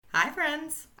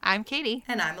friends. I'm Katie.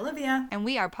 And I'm Olivia. And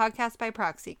we are Podcast by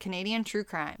Proxy, Canadian True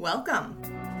Crime. Welcome.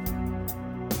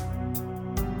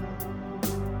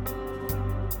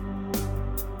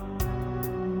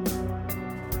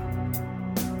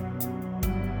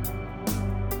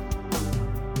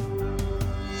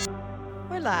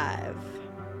 We're live.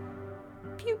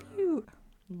 Pew pew.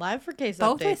 Live for case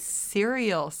Both update. with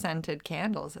cereal scented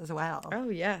candles as well. Oh,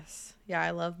 yes. Yeah,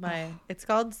 I love my... It's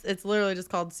literally just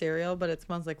called cereal, but it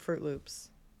smells like Fruit Loops.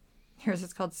 Yours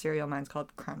is called cereal, mine's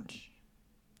called Crunch.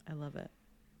 I love it.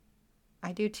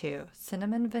 I do too.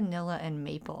 Cinnamon, vanilla, and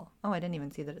maple. Oh, I didn't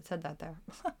even see that it said that there.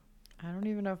 I don't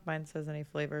even know if mine says any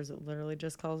flavors. It literally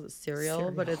just calls it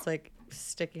cereal, but it's like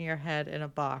sticking your head in a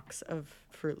box of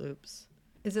Fruit Loops.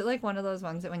 Is it like one of those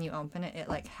ones that when you open it, it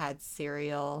like had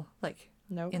cereal like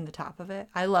Nope. in the top of it?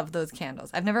 I love those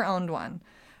candles. I've never owned one,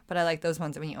 but I like those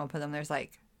ones that when you open them, there's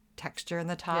like texture in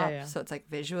the top. Yeah. So it's like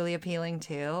visually appealing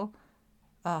too.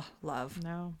 Oh, love.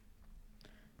 No.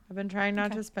 I've been trying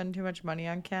not to spend too much money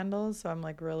on candles, so I'm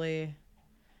like really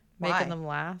Why? making them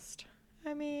last.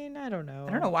 I mean, I don't know.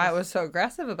 I don't know why I was so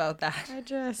aggressive about that.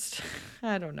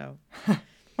 I don't know.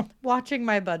 Watching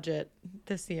my budget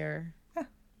this year.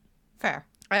 Fair.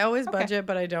 I always budget,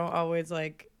 but I don't always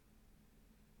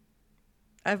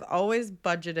I've always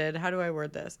budgeted. How do I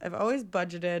word this? I've always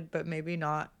budgeted, but maybe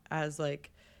not as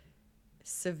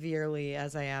severely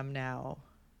as I am now.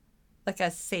 Like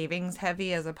a savings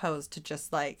heavy as opposed to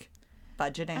just like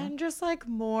budgeting. And just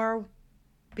more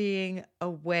being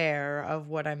aware of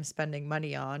what I'm spending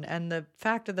money on. And the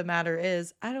fact of the matter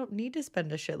is, I don't need to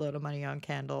spend a shitload of money on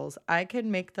candles. I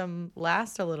can make them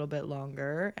last a little bit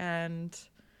longer and...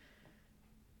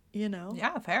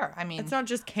 Yeah, fair. I mean, it's not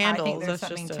just candles. I think there's it's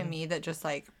something just to me that just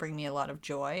bring me a lot of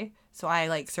joy. So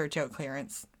I search out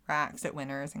clearance racks at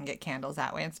Winners and get candles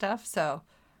that way and stuff. So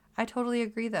I totally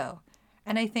agree though.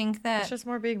 And I think that it's just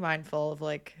more being mindful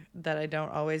of that I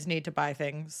don't always need to buy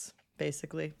things,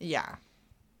 basically. Yeah.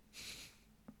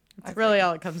 That's really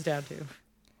all it comes down to.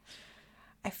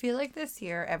 I feel like this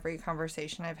year, every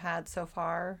conversation I've had so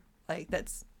far,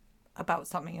 that's about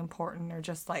something important or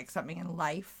just something in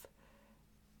life,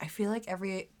 I feel like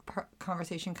every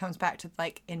conversation comes back to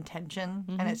intention.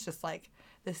 And it's just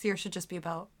this year should just be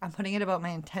about, I'm putting it about my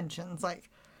intentions. I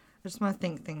just want to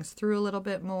think things through a little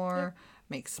bit more,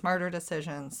 make smarter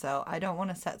decisions. So I don't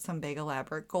want to set some big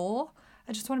elaborate goal.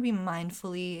 I just want to be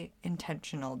mindfully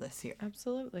intentional this year.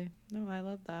 Absolutely. No, I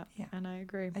love that. Yeah. And I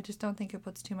agree. I just don't think it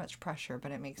puts too much pressure,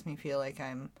 but it makes me feel like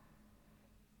I'm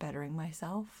bettering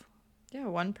myself. Yeah,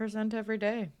 1% every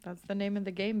day. That's the name of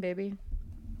the game, baby.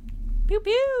 Pew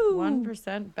pew.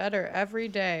 1% better every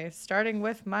day, starting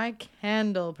with my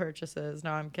candle purchases.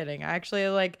 No, I'm kidding. I actually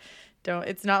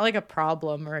it's not a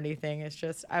problem or anything. It's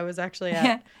just I was actually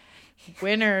at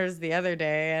Winners the other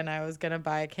day and I was going to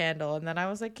buy a candle. And then I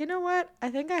was like, you know what? I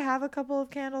think I have a couple of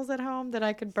candles at home that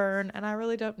I could burn and I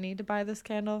really don't need to buy this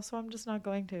candle. So I'm just not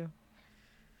going to.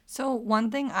 So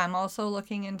one thing I'm also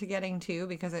looking into getting too,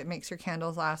 because it makes your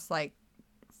candles last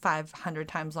 500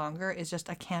 times longer, is just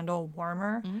a candle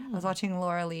warmer. I was watching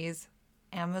Laura Lee's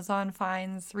Amazon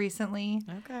finds recently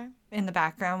in the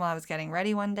background while I was getting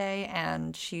ready one day,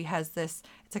 and she has this,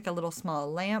 it's a little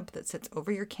small lamp that sits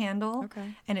over your candle,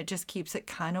 and it just keeps it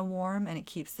kind of warm and it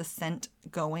keeps the scent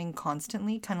going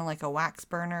constantly, kind of like a wax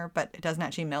burner, but it doesn't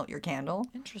actually melt your candle.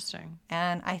 Interesting.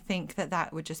 And I think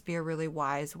that would just be a really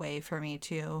wise way for me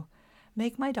to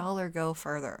make my dollar go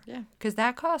further. Yeah. Because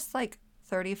that costs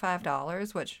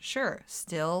 $35, which sure,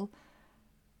 still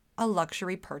a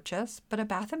luxury purchase, but a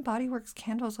Bath and Body Works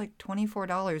candle is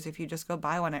 $24 if you just go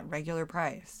buy one at regular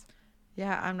price.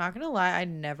 Yeah, I'm not gonna lie, I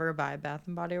never buy Bath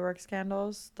and Body Works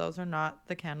candles. Those are not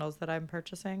the candles that I'm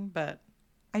purchasing, but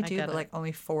I do, but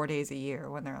only 4 days a year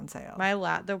when they're on sale.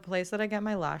 The place that I get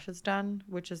my lashes done,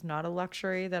 which is not a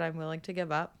luxury that I'm willing to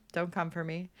give up, don't come for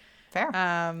me. Fair.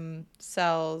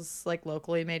 Sells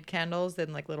locally made candles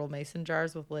in little mason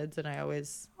jars with lids, and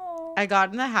I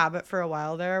got in the habit for a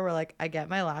while there where I get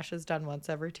my lashes done once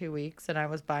every 2 weeks, and I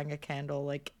was buying a candle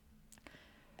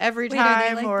every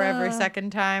time or every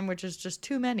second time, which is just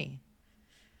too many.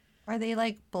 Are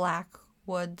they black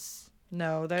woods?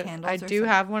 No, candles I or do something?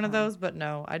 have one of those, but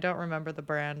no, I don't remember the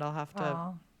brand. I'll have to.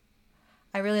 Oh.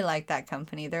 I really like that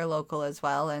company. They're local as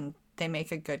well, and they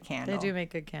make a good candle. They do make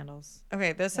good candles.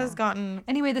 Okay, this has gotten...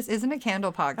 Anyway, this isn't a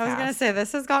candle podcast. I was going to say,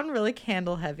 this has gotten really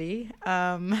candle heavy.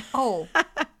 Oh,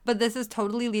 but this is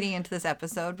totally leading into this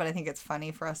episode, but I think it's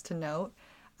funny for us to note.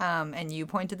 And you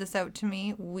pointed this out to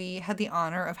me. We had the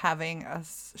honor of having a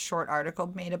short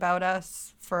article made about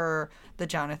us for the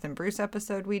Jonathan Bruce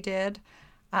episode we did.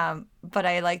 But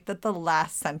I like that the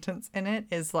last sentence in it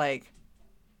is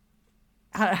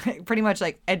pretty much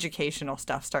like educational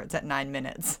stuff starts at 9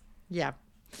 minutes. Yeah.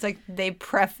 It's like they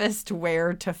prefaced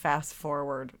where to fast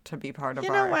forward to be part of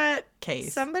our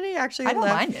case. Somebody actually I don't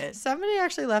mind it. Somebody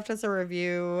actually left us a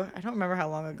review. I don't remember how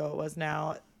long ago it was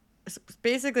now.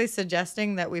 Basically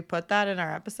suggesting that we put that in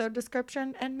our episode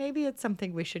description, and maybe it's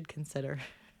something we should consider.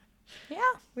 Yeah.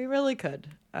 We really could.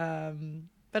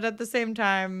 But at the same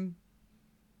time,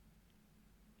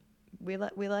 we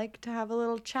like to have a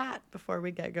little chat before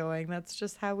we get going. That's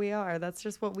just how we are. That's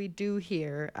just what we do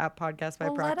here at Podcast by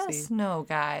Proxy. Let us know,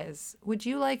 guys. Would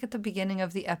you like at the beginning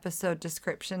of the episode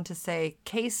description to say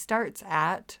case starts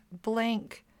at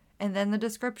blank and then the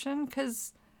description?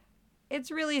 Because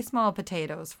it's really small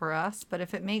potatoes for us, but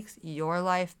if it makes your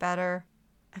life better,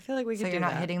 I feel like we could so do you're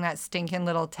not that. hitting that stinking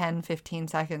little 10,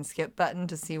 15-second skip button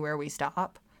to see where we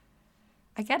stop.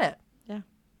 I get it. Yeah.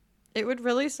 It would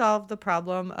really solve the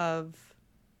problem of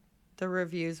the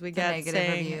reviews we get negative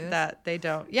saying reviews? that they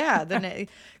don't. Yeah,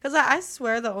 because I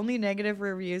swear the only negative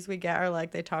reviews we get are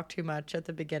like they talk too much at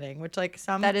the beginning, which like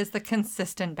some. That is the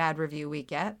consistent bad review we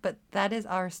get, but that is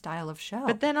our style of show.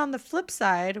 But then on the flip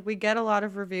side, we get a lot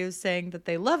of reviews saying that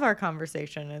they love our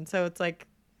conversation, and so it's like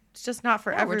it's just not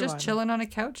for everyone. We're just chilling on a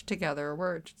couch together.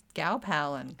 We're just gal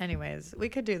palling. Anyways, we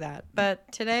could do that.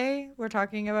 But today we're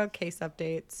talking about case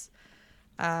updates.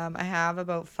 I have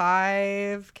about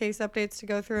 5 case updates to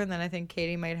go through, and then I think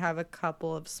Katie might have a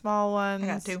couple of small ones. I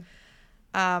got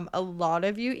 2. A lot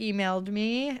of you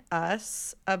emailed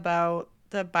us about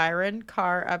the Byron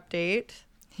Carr update.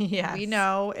 Yes. We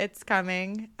know it's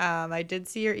coming. I did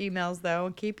see your emails,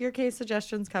 though. Keep your case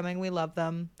suggestions coming. We love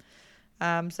them.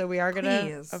 So we are going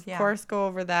to, of course, go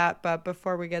over that. But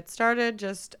before we get started,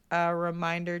 just a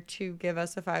reminder to give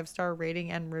us a 5-star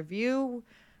rating and review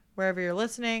wherever you're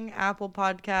listening. Apple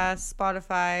Podcasts,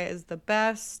 Spotify is the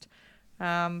best.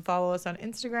 Follow us on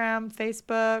Instagram,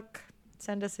 Facebook.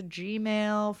 Send us a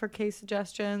Gmail for case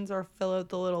suggestions or fill out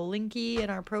the little linky in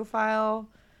our profile.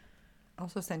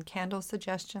 Also send candle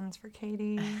suggestions for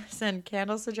Katie. Send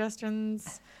candle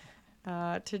suggestions to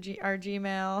our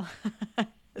Gmail.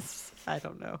 I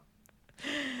don't know.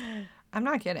 I'm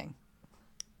not kidding.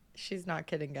 She's not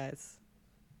kidding, guys.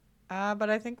 But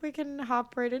I think we can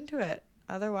hop right into it.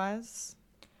 Otherwise,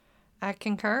 I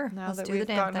concur. Now Let's that do we've the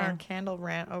damn gotten thing. our candle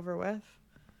rant over with.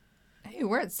 Hey,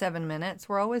 we're at 7 minutes.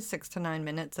 We're always 6 to 9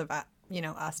 minutes of,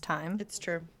 us time. It's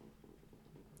true.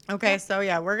 Okay, so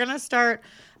yeah, we're going to start.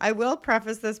 I will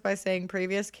preface this by saying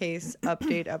previous case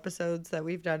update episodes that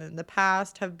we've done in the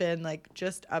past have been like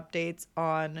just updates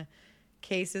on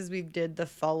cases we did the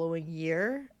following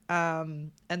year.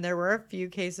 And there were a few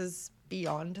cases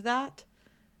beyond that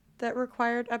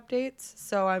required updates.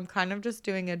 So I'm kind of just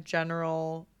doing a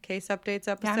general case updates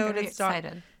episode. Yeah, I'm very it's not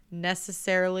excited.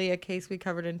 necessarily a case we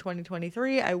covered in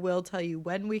 2023. I will tell you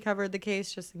when we covered the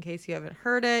case, just in case you haven't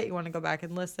heard it. You want to go back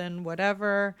and listen,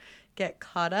 whatever, get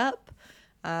caught up.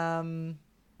 But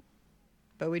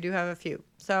we do have a few.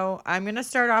 So I'm going to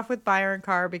start off with Byron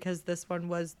Carr because this one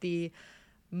was the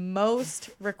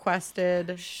most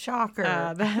requested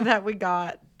Shocker. that we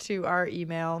got to our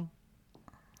email.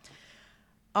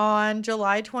 On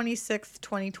July 26th,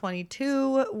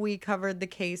 2022, we covered the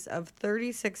case of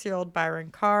 36-year-old Byron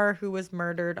Carr, who was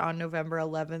murdered on November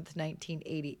 11th,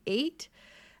 1988.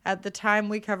 At the time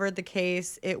we covered the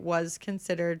case, it was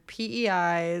considered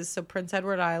PEI's, so Prince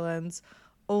Edward Island's,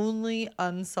 only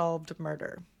unsolved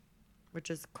murder,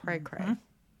 which is cray-cray. Mm-hmm.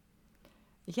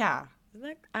 Yeah. Isn't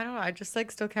that, I don't know, I just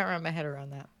still can't wrap my head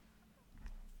around that.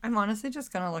 I'm honestly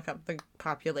just going to look up the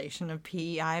population of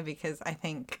PEI because I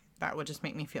think that would just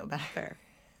make me feel better. Fair.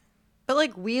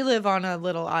 But we live on a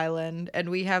little island and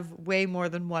we have way more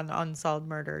than one unsolved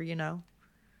murder, you know?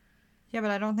 Yeah, but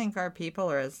I don't think our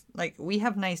people are as, we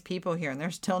have nice people here and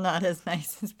they're still not as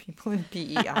nice as people in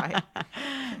PEI.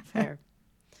 Fair.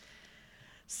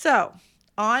 So,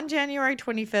 on January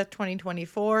 25th,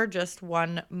 2024, just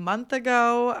 1 month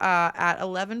ago, at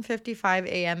 11:55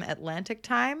 a.m. Atlantic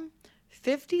time,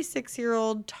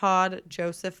 56-year-old Todd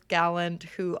Joseph Gallant,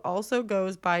 who also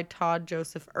goes by Todd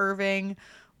Joseph Irving,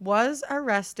 was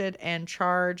arrested and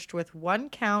charged with 1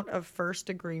 count of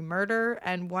first-degree murder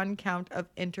and 1 count of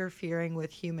interfering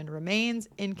with human remains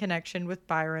in connection with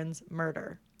Byron's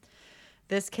murder.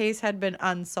 This case had been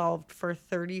unsolved for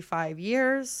 35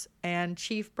 years, and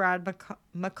Chief Brad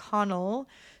McConnell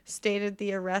stated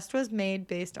the arrest was made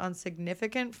based on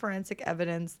significant forensic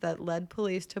evidence that led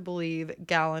police to believe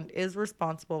Gallant is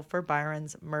responsible for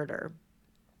Byron's murder.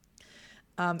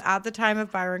 At the time of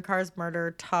Byron Carr's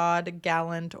murder, Todd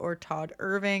Gallant, or Todd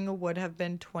Irving, would have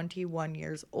been 21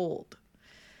 years old.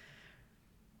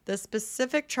 The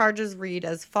specific charges read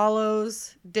as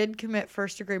follows. Did commit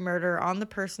first-degree murder on the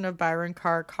person of Byron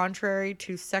Carr contrary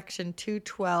to Section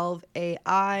 212AI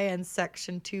and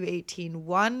Section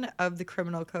 218(1) of the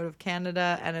Criminal Code of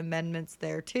Canada and amendments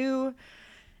thereto,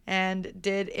 and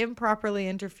did improperly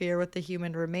interfere with the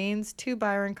human remains to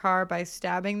Byron Carr by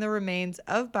stabbing the remains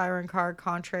of Byron Carr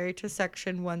contrary to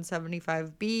Section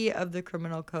 175B of the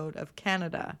Criminal Code of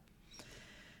Canada.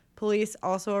 Police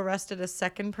also arrested a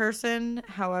second person.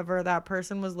 However, that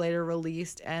person was later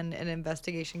released, and an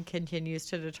investigation continues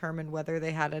to determine whether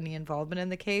they had any involvement in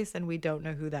the case, and we don't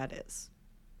know who that is.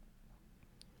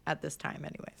 At this time,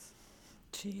 anyways.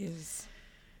 Jeez.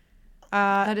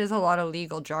 That is a lot of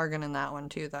legal jargon in that one,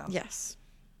 too, though. Yes.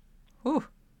 Ooh.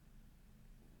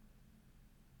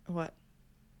 What?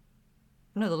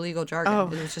 No, the legal jargon. Oh.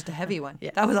 It was just a heavy one.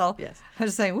 Yeah. That was all. Yes. I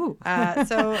was just saying, ooh.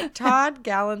 So Todd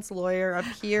Gallant's lawyer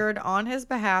appeared on his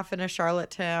behalf in a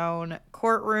Charlottetown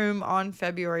courtroom on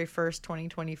February 1st,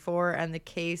 2024, and the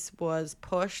case was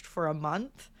pushed for a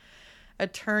month.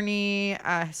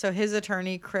 His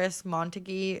attorney, Chris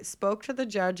Montague, spoke to the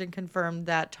judge and confirmed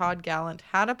that Todd Gallant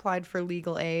had applied for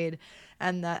legal aid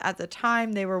and that at the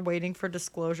time they were waiting for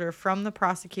disclosure from the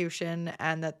prosecution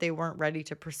and that they weren't ready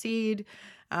to proceed.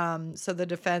 So the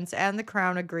defense and the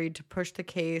Crown agreed to push the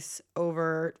case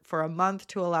over for a month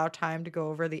to allow time to go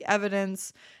over the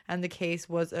evidence, and the case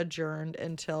was adjourned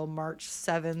until March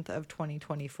 7th of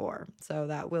 2024. So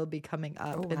that will be coming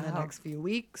up in the next few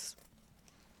weeks.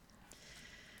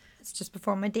 It's just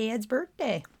before my dad's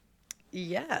birthday.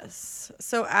 Yes.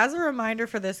 So as a reminder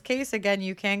for this case, again,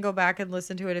 you can go back and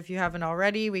listen to it if you haven't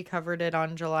already. We covered it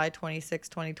on July 26,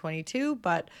 2022,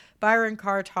 but Byron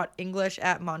Carr taught English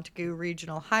at Montague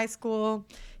Regional High School.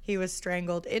 He was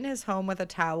strangled in his home with a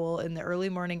towel in the early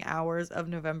morning hours of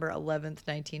November 11th,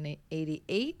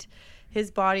 1988.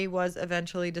 His body was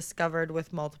eventually discovered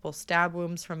with multiple stab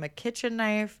wounds from a kitchen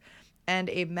knife and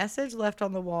a message left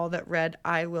on the wall that read,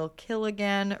 "I will kill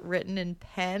again," written in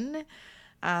pen.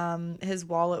 His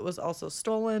wallet was also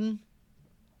stolen.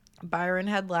 Byron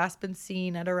had last been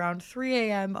seen at around 3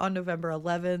 a.m. on November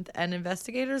 11th, and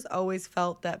investigators always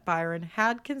felt that Byron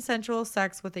had consensual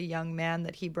sex with a young man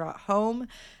that he brought home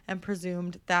and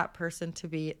presumed that person to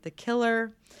be the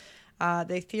killer.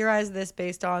 They theorized this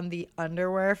based on the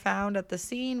underwear found at the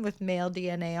scene with male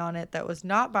DNA on it that was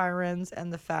not Byron's,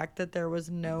 and the fact that there was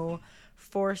no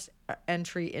forced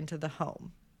entry into the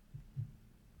home.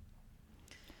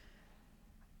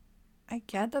 I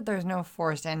get that there's no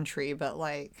forced entry, but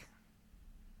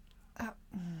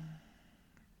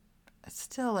it's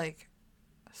still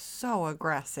so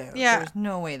aggressive. Yeah. There's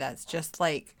no way that's just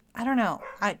I don't know.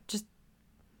 I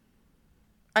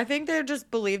think they just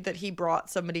believed that he brought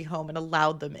somebody home and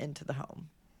allowed them into the home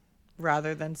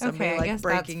rather than somebody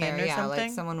breaking in or something.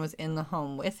 Like someone was in the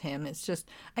home with him. It's just,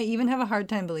 I even have a hard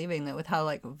time believing that with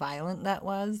how violent that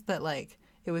was, that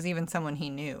it was even someone he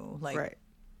knew. Right.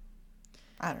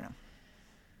 I don't know.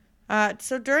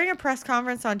 So during a press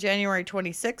conference on January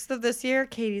 26th of this year,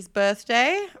 Katie's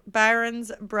birthday,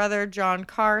 Byron's brother John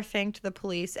Carr thanked the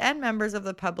police and members of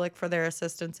the public for their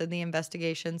assistance in the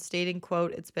investigation, stating,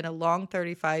 quote, "It's been a long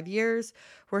 35 years.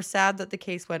 We're sad that the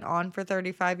case went on for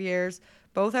 35 years.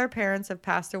 Both our parents have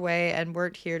passed away and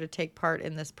weren't here to take part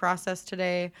in this process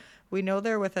today. We know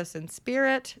they're with us in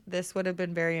spirit. This would have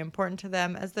been very important to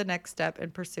them as the next step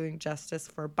in pursuing justice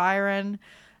for Byron."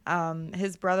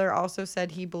 His brother also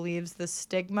said he believes the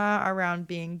stigma around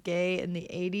being gay in the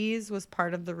 80s was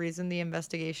part of the reason the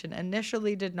investigation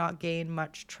initially did not gain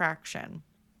much traction.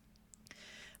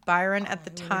 Byron at the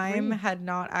time had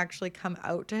not actually come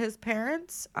out to his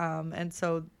parents, and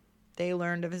so they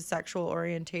learned of his sexual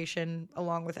orientation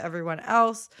along with everyone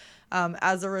else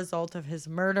as a result of his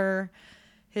murder.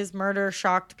 His murder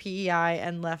shocked PEI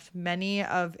and left many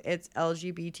of its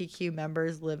LGBTQ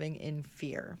members living in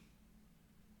fear.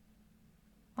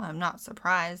 Well, I'm not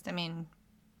surprised. I mean,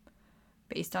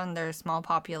 based on their small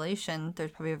population,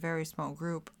 there's probably a very small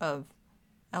group of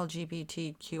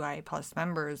LGBTQI plus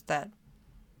members that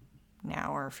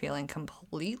now are feeling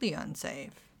completely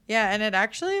unsafe. Yeah, and it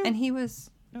actually... And he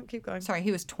was... No, keep going. Sorry,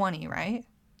 he was 20, right?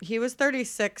 He was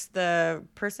 36. The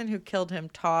person who killed him,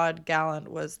 Todd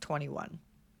Gallant, was 21.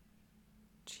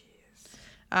 Jeez.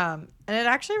 And it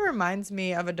actually reminds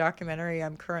me of a documentary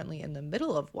I'm currently in the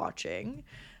middle of watching.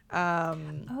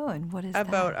 And what is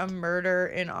about that? a murder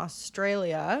in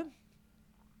Australia.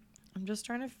 I'm just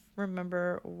trying to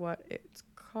remember what it's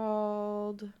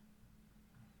called.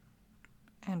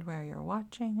 And where you're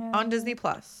watching it? On Disney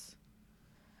Plus.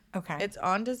 Okay. It's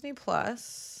on Disney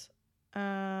Plus.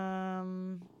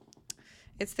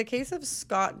 It's the case of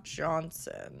Scott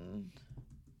Johnson.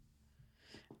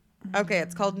 Okay,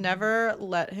 it's called Never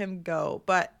Let Him Go.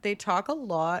 But they talk a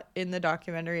lot in the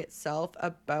documentary itself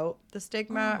about the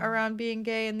stigma around being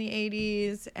gay in the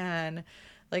 80s and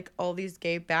like all these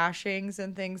gay bashings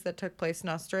and things that took place in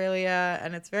Australia.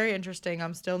 And it's very interesting.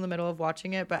 I'm still in the middle of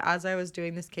watching it. But as I was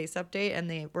doing this case update and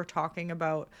they were talking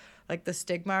about like the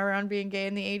stigma around being gay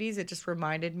in the 80s, it just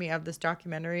reminded me of this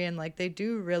documentary. And like they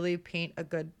do really paint a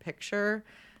good picture.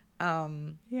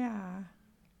 Yeah.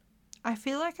 I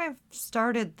feel like I've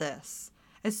started this.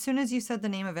 As soon as you said the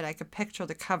name of it, I could picture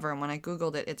the cover, and when I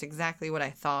Googled it, it's exactly what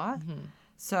I thought.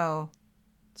 So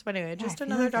anyway, yeah, just I feel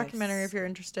another like documentary if you're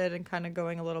interested in kind of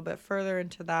going a little bit further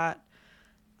into that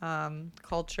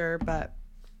culture. But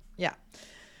yeah.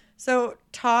 So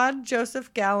Todd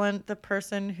Joseph Gallant, the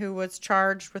person who was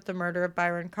charged with the murder of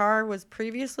Byron Carr, was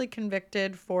previously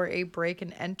convicted for a break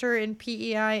and enter in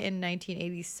PEI in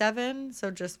 1987. So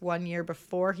just 1 year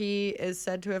before he is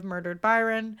said to have murdered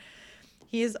Byron.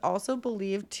 He is also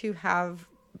believed to have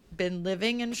been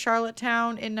living in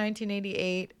Charlottetown in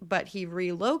 1988, but he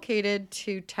relocated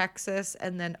to Texas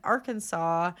and then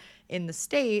Arkansas in the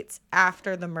States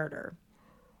after the murder.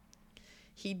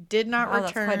 He did not return.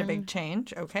 That's quite a big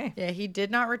change. Okay. Yeah, he did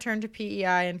not return to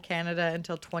PEI in Canada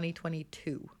until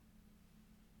 2022.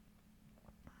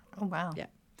 Oh, wow. Yeah.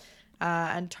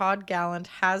 And Todd Gallant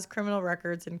has criminal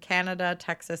records in Canada,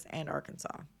 Texas, and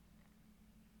Arkansas.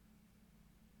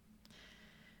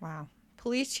 Wow.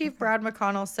 Police Chief Brad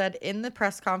McConnell said in the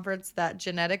press conference that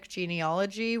genetic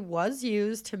genealogy was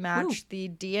used to match the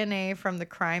DNA from the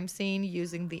crime scene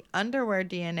using the underwear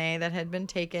DNA that had been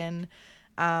taken,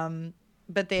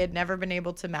 but they had never been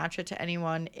able to match it to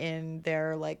anyone in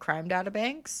their like crime data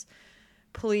banks.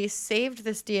 Police saved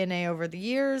this DNA over the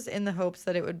years in the hopes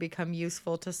that it would become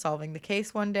useful to solving the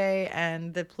case one day,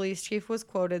 and the police chief was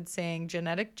quoted saying,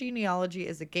 "Genetic genealogy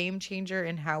is a game changer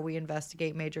in how we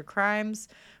investigate major crimes.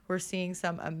 We're seeing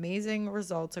some amazing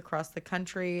results across the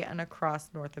country and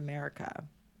across North America."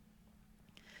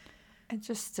 I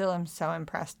just still am so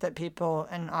impressed that people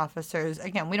and officers,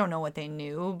 again, we don't know what they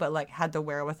knew, but like had the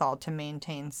wherewithal to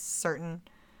maintain certain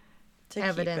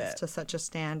evidence to such a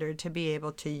standard to be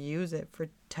able to use it for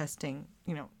testing,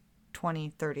 20,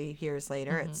 30 years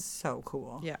later. It's so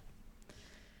cool. Yeah.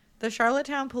 The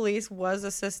Charlottetown Police was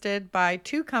assisted by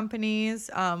two companies,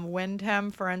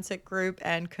 Wyndham Forensic Group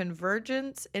and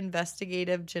Convergence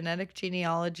Investigative Genetic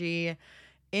Genealogy,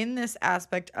 in this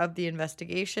aspect of the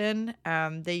investigation.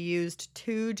 They used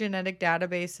two genetic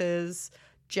databases,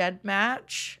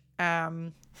 GEDmatch,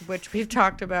 which we've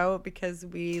talked about because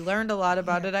we learned a lot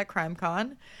about it at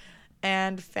CrimeCon,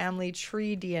 and Family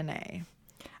Tree DNA.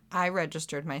 I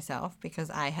registered myself because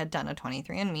I had done a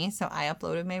 23andMe, so I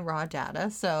uploaded my raw data.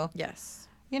 So yes,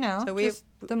 so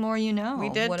the more you know. We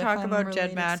did talk about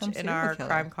GEDmatch in our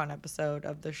CrimeCon episode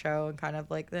of the show, and kind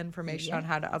of like the information on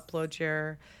how to upload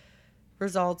your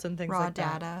results and things like that.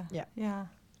 Raw data. Yeah.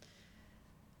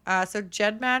 So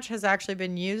GEDmatch has actually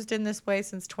been used in this way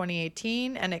since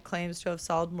 2018, and it claims to have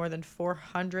solved more than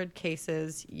 400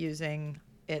 cases using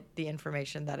the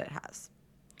information that it has.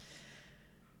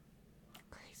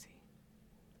 Crazy.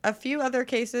 A few other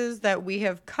cases that we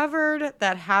have covered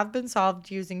that have been solved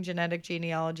using genetic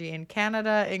genealogy in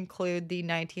Canada include the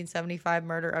 1975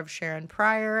 murder of Sharon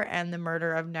Pryor and the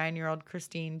murder of 9-year-old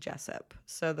Christine Jessup.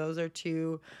 So those are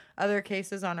two other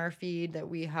cases on our feed that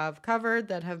we have covered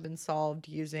that have been solved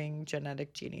using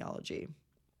genetic genealogy.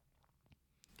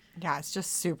 Yeah, it's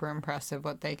just super impressive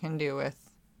what they can do with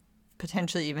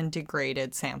potentially even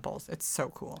degraded samples. It's so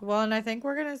cool. Well, and I think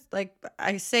we're going to,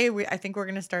 I think we're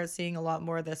going to start seeing a lot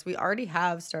more of this. We already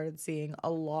have started seeing a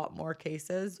lot more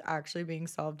cases actually being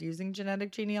solved using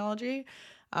genetic genealogy,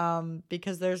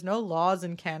 because there's no laws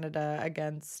in Canada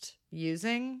against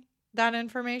using that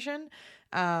information.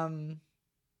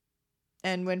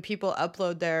 And when people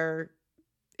upload their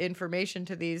information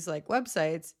to these like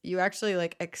websites, you actually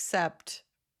like accept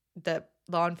that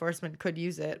law enforcement could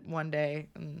use it one day.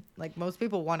 And like most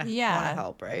people want to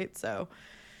help, right? So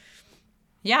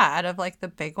yeah, out of like the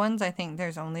big ones, I think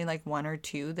there's only like one or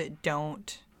two that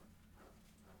don't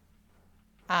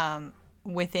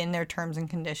within their terms and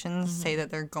conditions say that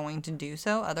they're going to do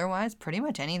so. Otherwise, pretty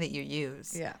much any that you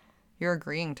use, you're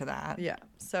agreeing to that. Yeah.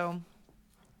 So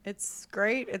it's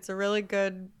great. It's a really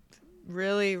good,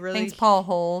 really thanks, Paul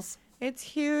Holes. It's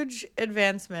huge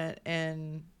advancement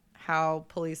in how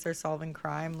police are solving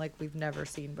crime like we've never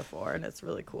seen before, and it's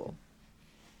really cool.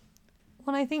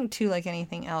 Well, I think too, like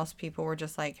anything else, people were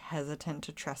just like hesitant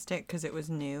to trust it because it was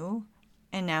new,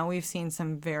 and now we've seen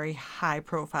some very high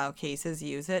profile cases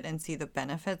use it and see the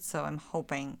benefits. So I'm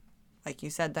hoping, like you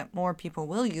said, that more people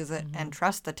will use it and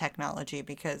trust the technology,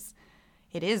 because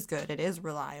it is good. It is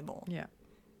reliable. Yeah.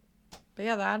 But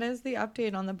yeah, that is the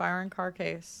update on the Byron Carr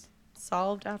case.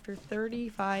 Solved after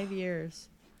 35 years.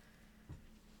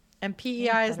 And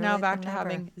PEI is now back to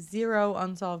having 0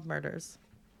 unsolved murders.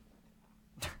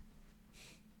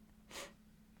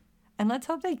 And let's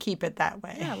hope they keep it that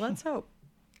way. Yeah, let's hope.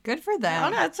 Good for them. Oh,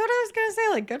 no, that's what I was going to say.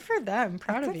 Like, good for them.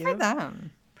 Proud of you. Good for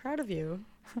them. Proud of you.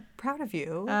 Proud of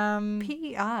you.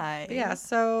 PEI. Yeah,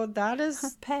 so that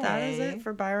is it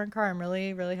for Byron Carr. I'm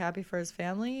really, really happy for his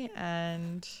family,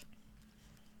 and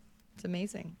it's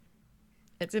amazing.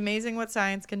 It's amazing what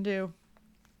science can do.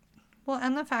 Well,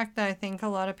 and the fact that I think a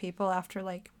lot of people after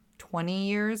like 20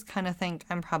 years kind of think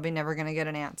I'm probably never going to get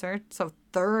an answer. So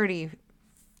 30,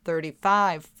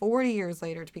 35, 40 years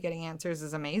later to be getting answers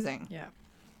is amazing. Yeah.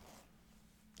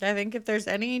 I think if there's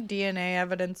any DNA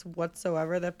evidence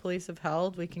whatsoever that police have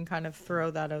held, we can kind of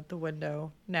throw that out the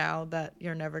window now that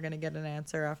you're never going to get an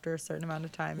answer after a certain amount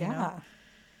of time, you know?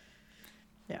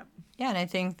 Yeah. Yeah, and I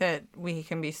think that we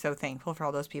can be so thankful for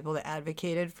all those people that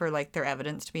advocated for like their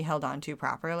evidence to be held onto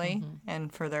properly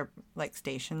and for their like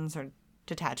stations or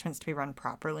detachments to be run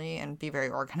properly and be very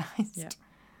organized. Yeah.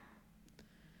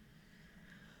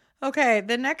 Okay,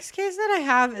 the next case that I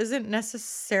have isn't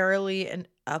necessarily an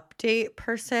update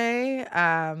per se.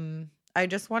 I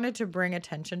just wanted to bring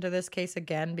attention to this case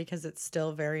again because it's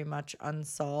still very much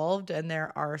unsolved and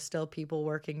there are still people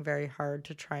working very hard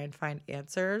to try and find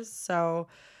answers. So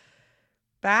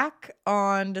back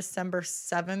on December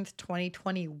 7th,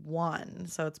 2021,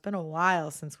 so it's been a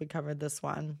while since we covered this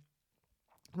one,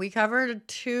 we covered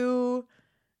 2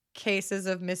 cases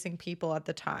of missing people at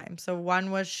the time. So one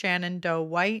was Shannon Doe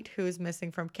White, who was missing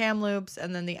from Kamloops,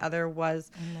 and then the other was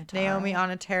Naomi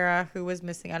Onatera, who was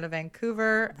missing out of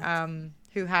Vancouver,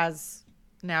 who has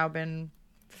now been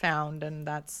found, and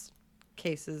that's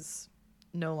cases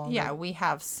no longer. Yeah, we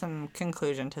have some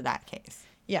conclusion to that case.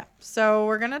 Yeah, so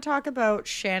we're going to talk about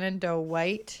Shannon Doe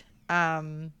White.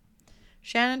 Shannon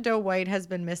Doe White has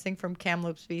been missing from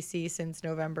Kamloops, BC since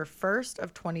November 1st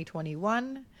of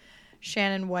 2021.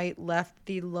 Shannon White left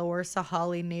the Lower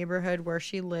Sahalee neighborhood where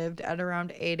she lived at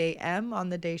around 8 a.m. on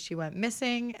the day she went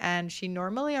missing, and she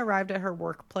normally arrived at her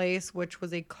workplace, which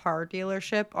was a car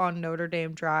dealership on Notre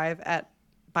Dame Drive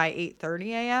by 8:30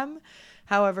 a.m.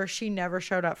 However, she never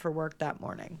showed up for work that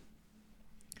morning.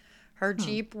 Her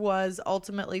Jeep was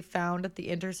ultimately found at the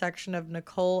intersection of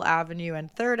Nicole Avenue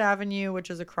and 3rd Avenue, which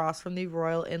is across from the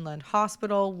Royal Inland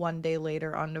Hospital, one day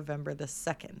later on November the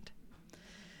 2nd.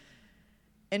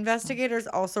 Investigators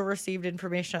also received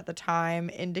information at the time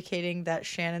indicating that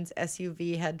Shannon's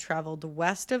SUV had traveled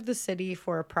west of the city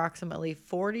for approximately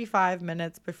 45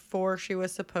 minutes before she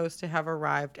was supposed to have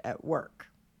arrived at work.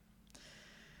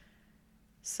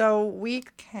 So we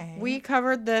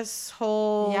covered this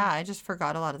whole I just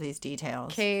forgot a lot of these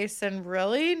details. Case, and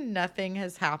really nothing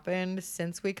has happened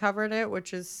since we covered it,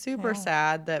 which is super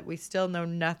sad that we still know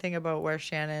nothing about where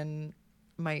Shannon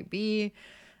might be.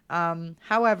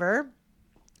 However,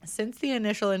 since the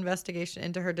initial investigation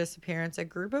into her disappearance, a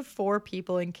group of 4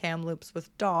 people in Kamloops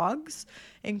with dogs,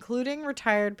 including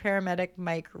retired paramedic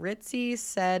Mike Ritzie,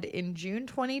 said in June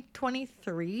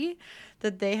 2023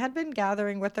 that they had been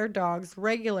gathering with their dogs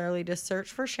regularly to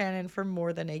search for Shannon for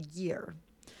more than a year.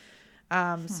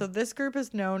 So this group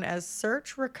is known as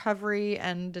Search, Recovery,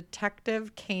 and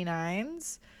Detective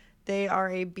Canines. They are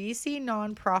a BC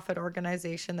nonprofit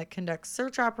organization that conducts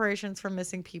search operations for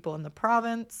missing people in the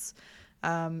province.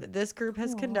 This group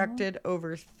has conducted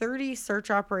over 30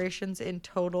 search operations in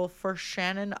total for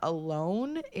Shannon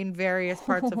alone in various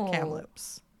parts of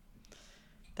Kamloops.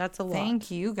 That's a lot. Thank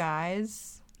you,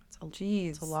 guys.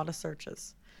 It's a lot of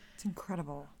searches. It's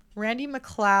incredible. Randy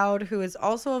McLeod, who is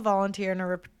also a volunteer and a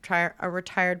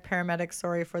retired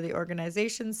paramedic, for the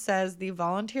organization, says the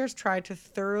volunteers try to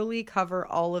thoroughly cover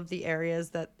all of the areas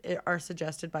that are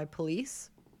suggested by police.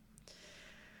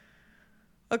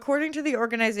 According to the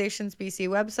organization's BC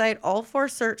website, all 4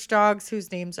 search dogs,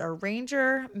 whose names are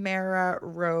Ranger, Mara,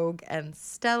 Rogue, and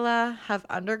Stella, have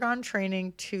undergone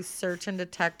training to search and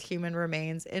detect human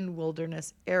remains in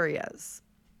wilderness areas.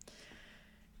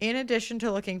 In addition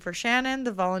to looking for Shannon,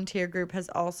 the volunteer group has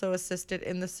also assisted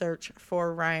in the search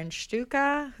for Ryan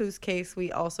Stuka, whose case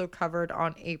we also covered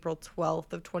on April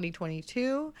 12th of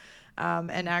 2022.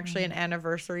 And actually an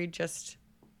anniversary just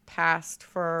passed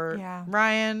for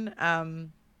Ryan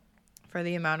for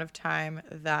the amount of time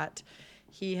that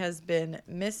he has been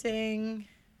missing.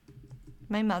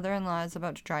 My mother-in-law is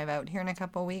about to drive out here in a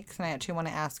couple of weeks, and I actually want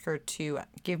to ask her to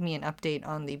give me an update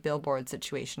on the billboard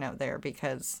situation out there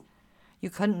because you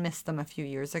couldn't miss them a few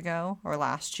years ago or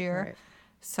last year. Right.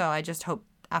 So I just hope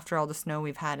after all the snow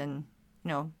we've had and,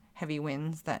 heavy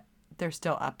winds that they're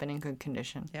still up and in good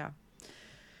condition. Yeah.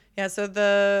 Yeah, so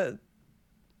the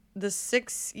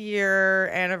 6-year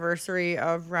anniversary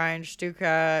of Ryan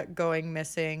Stuka going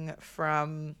missing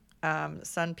from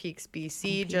Sun Peaks,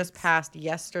 BC, just passed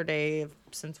yesterday.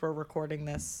 Since we're recording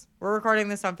this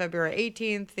on February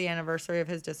 18th. The anniversary of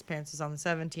his disappearance is on the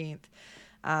 17th.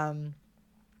 And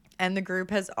the group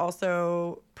has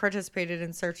also participated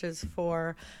in searches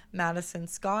for Madison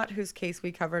Scott, whose case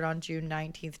we covered on June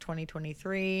 19th,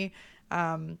 2023.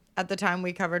 At the time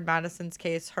we covered Madison's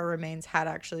case, her remains had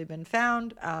actually been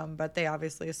found, but they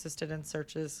obviously assisted in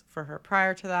searches for her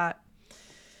prior to that.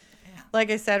 Yeah.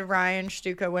 Like I said, Ryan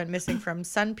Stuka went missing from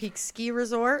Sun Peak Ski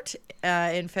Resort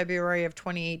in February of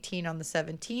 2018 on the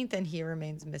 17th, and he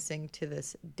remains missing to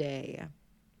this day.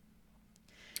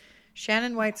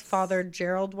 Shannon White's father,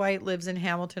 Gerald White, lives in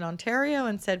Hamilton, Ontario,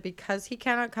 and said because he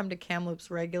cannot come to Kamloops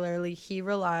regularly, he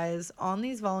relies on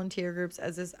these volunteer groups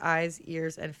as his eyes,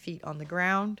 ears, and feet on the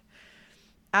ground.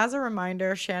 As a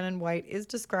reminder, Shannon White is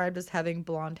described as having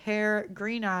blonde hair,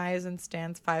 green eyes, and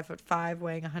stands 5'5",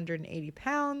 weighing 180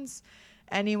 pounds.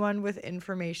 Anyone with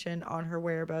information on her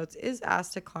whereabouts is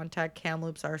asked to contact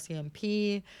Kamloops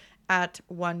RCMP at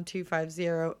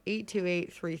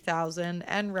 1250-828-3000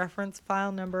 and reference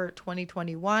file number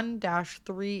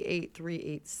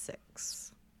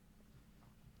 2021-38386.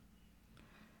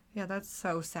 Yeah, that's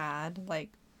so sad. Like,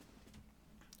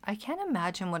 I can't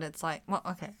imagine what it's like. Well,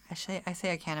 okay, I say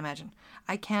I can't imagine.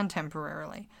 I can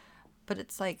temporarily. But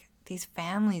it's like these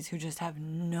families who just have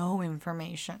no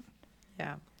information.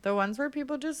 Yeah. The ones where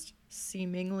people just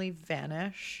seemingly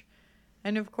vanish.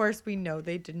 And of course, we know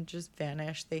they didn't just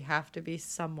vanish. They have to be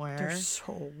somewhere. They're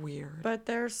so weird. But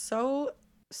they're so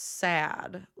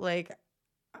sad. Like,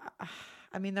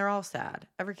 I mean, they're all sad.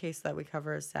 Every case that we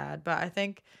cover is sad. But I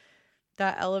think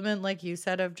that element, like you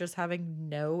said, of just having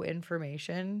no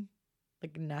information,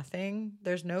 like nothing.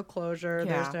 There's no closure.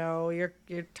 Yeah. There's no, your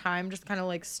time just kind of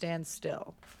like stands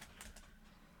still.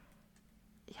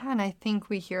 Yeah, and I think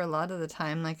we hear a lot of the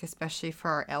time, like, especially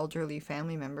for our elderly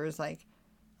family members, like,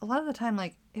 a lot of the time,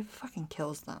 like, it fucking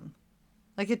kills them.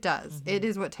 Like, it does. Mm-hmm. It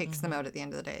is what takes them out at the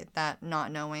end of the day. That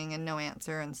not knowing and no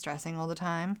answer and stressing all the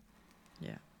time.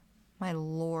 Yeah. My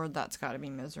Lord, that's got to be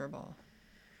miserable.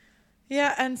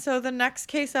 Yeah, and so the next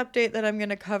case update that I'm going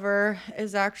to cover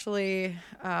is actually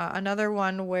another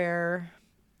one where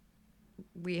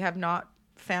we have not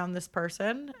found this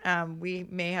person. We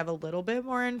may have a little bit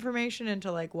more information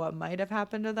into, like, what might have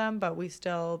happened to them, but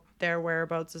their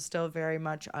whereabouts is still very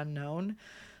much unknown.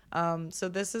 So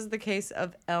this is the case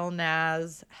of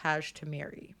Elnaz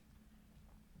Hajtamiri.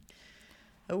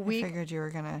 I figured you were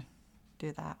going to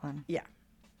do that one. Yeah.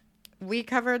 We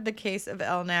covered the case of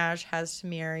Elnaz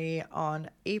Hajtamiri on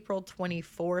April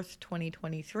 24th,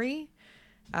 2023.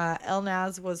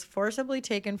 Elnaz was forcibly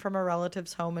taken from a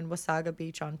relative's home in Wasaga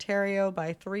Beach, Ontario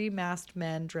by 3 masked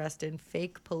men dressed in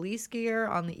fake police gear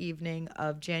on the evening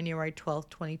of January 12th,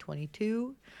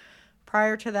 2022.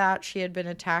 Prior to that, she had been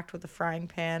attacked with a frying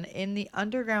pan in the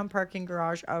underground parking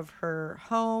garage of her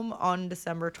home on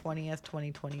December 20th,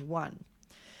 2021.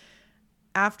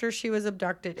 After she was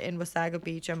abducted in Wasaga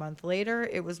Beach a month later,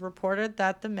 it was reported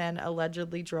that the men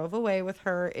allegedly drove away with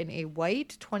her in a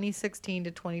white 2016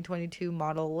 to 2022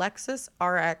 model Lexus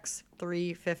RX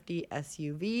 350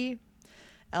 SUV.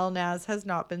 Elnaz has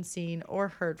not been seen or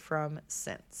heard from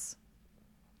since.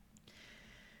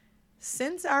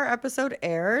 Since our episode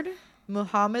aired,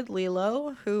 Muhammad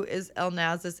Lilo, who is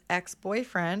Elnaz's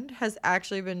ex-boyfriend, has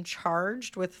actually been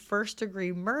charged with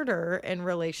first-degree murder in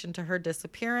relation to her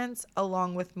disappearance,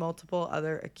 along with multiple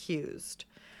other accused.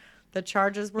 The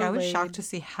charges were I was shocked to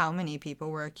see how many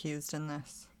people were accused in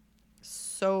this.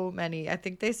 So many. I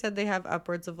think they said they have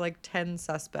upwards of like 10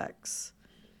 suspects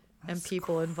and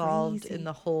people involved in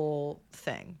the whole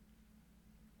thing.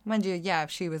 Mind you, yeah,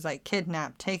 if she was like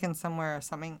kidnapped, taken somewhere or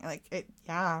something, like it,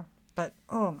 yeah. But,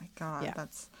 oh my God, yeah.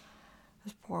 This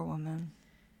poor woman.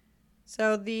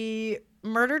 So the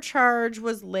murder charge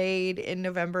was laid in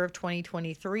November of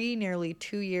 2023, nearly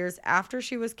 2 years after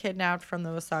she was kidnapped from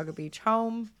the Wasaga Beach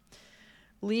home.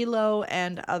 Lilo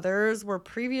and others were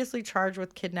previously charged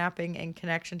with kidnapping in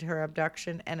connection to her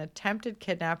abduction and attempted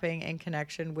kidnapping in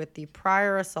connection with the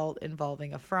prior assault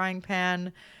involving a frying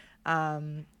pan.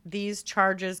 These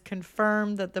charges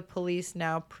confirm that the police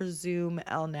now presume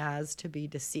Elnaz to be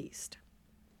deceased.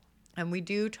 And we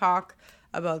do talk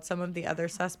about some of the other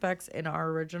suspects in our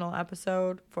original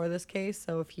episode for this case.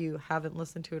 So if you haven't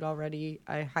listened to it already,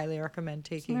 I highly recommend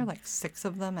taking... Isn't there like 6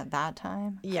 of them at that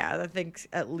time? Yeah, I think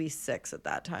at least 6 at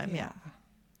that time, yeah.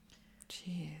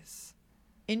 Jeez.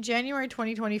 In January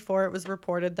 2024, it was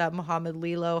reported that Mohammed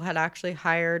Lilo had actually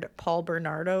hired Paul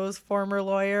Bernardo's former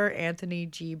lawyer, Anthony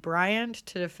G. Bryant,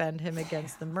 to defend him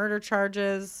against the murder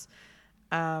charges.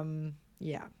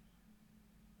 Yeah.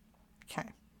 Okay.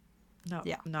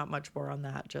 Not much more on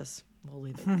that. Just we'll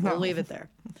leave it. We'll leave it there.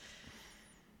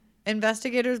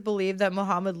 Investigators believe that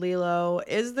Mohammed Lilo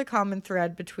is the common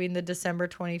thread between the December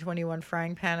 2021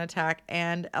 frying pan attack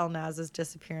and Elnaz's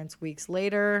disappearance weeks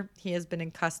later. He has been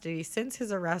in custody since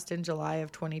his arrest in July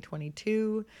of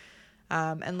 2022.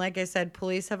 And like I said,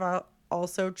 police have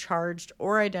also charged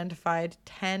or identified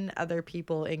 10 other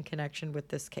people in connection with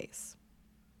this case.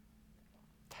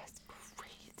 That's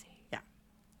crazy. Yeah.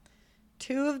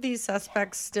 2 of these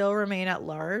suspects still remain at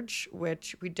large,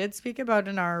 which we did speak about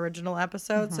in our original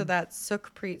episode. So that's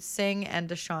Sukhpreet Singh and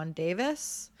Deshaun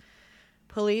Davis.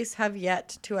 Police have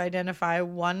yet to identify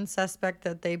one suspect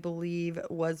that they believe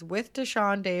was with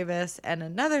Deshaun Davis and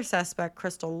another suspect,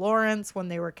 Crystal Lawrence, when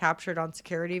they were captured on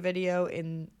security video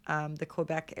in the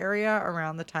Quebec area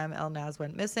around the time Elnaz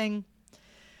went missing.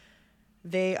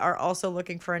 They are also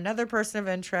looking for another person of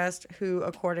interest who,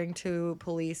 according to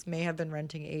police, may have been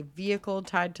renting a vehicle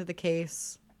tied to the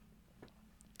case.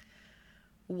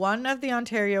 One of the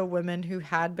Ontario women who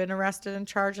had been arrested and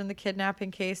charged in the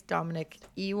kidnapping case, Dominic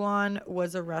Ewan,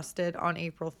 was arrested on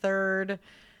April 3rd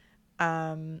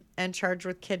and charged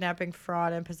with kidnapping,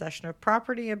 fraud, and possession of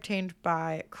property obtained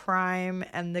by crime.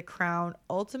 And the Crown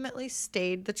ultimately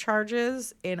stayed the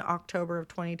charges in October of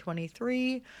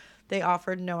 2023. They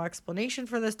offered no explanation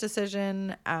for this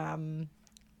decision,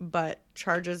 but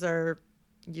charges are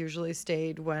usually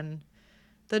stayed when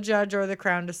the judge or the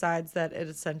Crown decides that it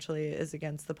essentially is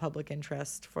against the public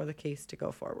interest for the case to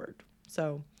go forward.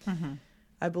 So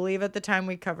I believe at the time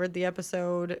we covered the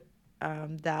episode,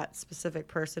 that specific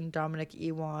person, Dominic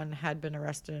Ewan, had been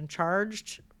arrested and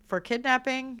charged for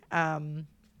kidnapping and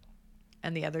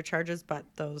the other charges, but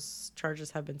those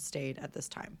charges have been stayed at this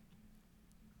time.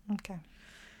 Okay.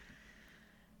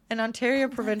 An Ontario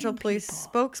Provincial Police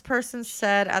spokesperson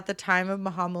said at the time of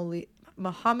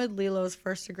Mohammed Lilo's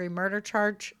first-degree murder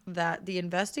charge that the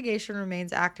investigation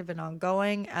remains active and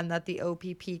ongoing and that the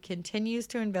OPP continues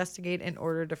to investigate in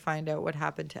order to find out what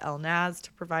happened to Elnaz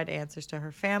to provide answers to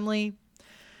her family.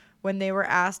 When they were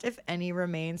asked if any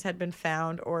remains had been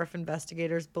found or if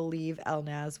investigators believe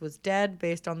Elnaz was dead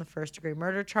based on the first-degree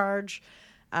murder charge,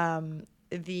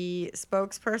 the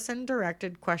spokesperson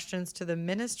directed questions to the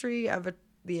Ministry of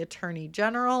the Attorney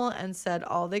General and said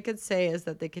all they could say is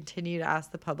that they continue to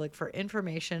ask the public for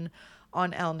information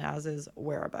on Elnaz's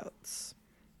whereabouts.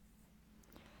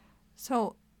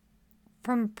 So,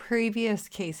 from previous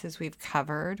cases we've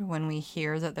covered, when we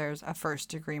hear that there's a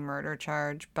first-degree murder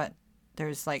charge, but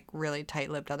there's like really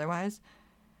tight-lipped otherwise,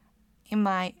 in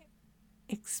my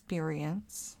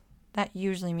experience, that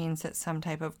usually means that some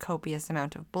type of copious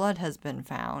amount of blood has been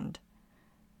found,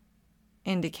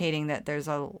 indicating that there's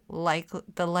the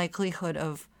likelihood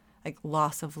of like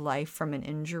loss of life from an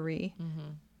injury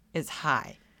is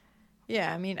high.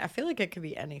 Yeah, I mean, I feel like it could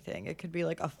be anything. It could be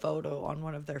like a photo on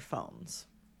one of their phones,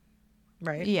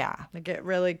 right? Yeah. Like it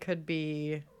really could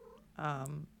be a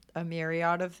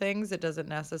myriad of things. It doesn't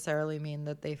necessarily mean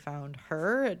that they found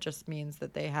her. It just means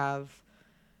that they have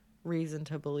reason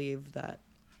to believe that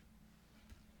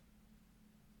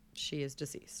she is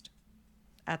deceased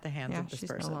at the hands of this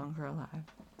person. She's no longer alive.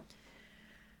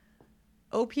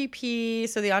 OPP,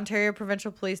 so the Ontario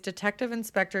Provincial Police Detective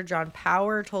Inspector John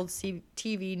Power told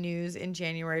CTV News in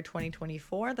January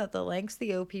 2024 that the lengths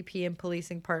the OPP and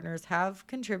policing partners have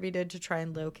contributed to try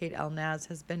and locate Elnaz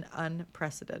has been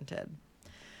unprecedented.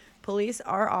 Police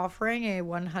are offering a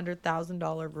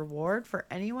 $100,000 reward for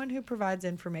anyone who provides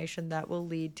information that will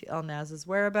lead to Elnaz's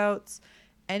whereabouts.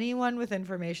 Anyone with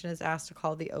information is asked to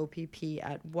call the OPP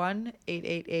at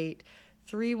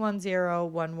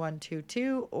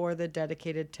 1-888-310-1122 or the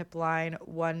dedicated tip line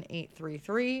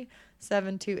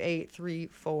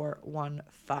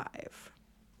 1-833-728-3415.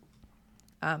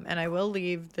 And I will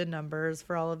leave the numbers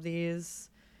for all of these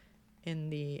in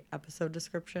the episode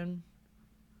description.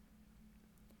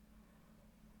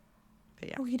 But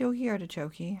yeah. Okie dokie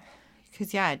artichoke.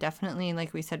 Because, yeah, definitely,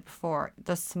 like we said before,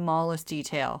 the smallest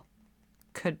detail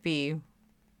could be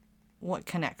what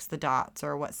connects the dots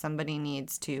or what somebody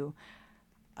needs to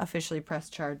officially press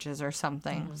charges or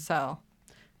something. So,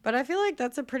 but I feel like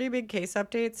that's a pretty big case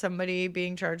update. Somebody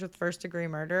being charged with first degree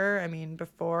murder. I mean,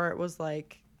 before it was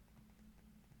like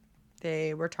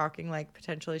they were talking like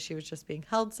potentially she was just being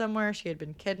held somewhere. She had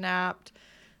been kidnapped.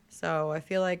 So I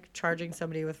feel like charging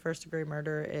somebody with first degree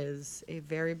murder is a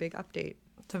very big update.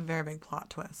 It's a very big plot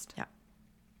twist. Yeah.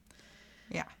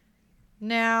 Yeah.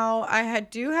 Now,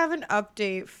 do have an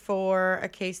update for a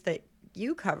case that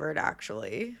you covered,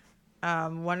 actually.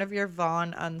 One of your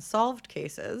Vaughn unsolved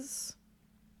cases.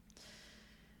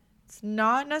 It's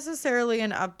not necessarily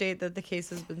an update that the case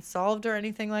has been solved or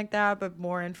anything like that, but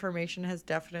more information has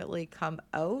definitely come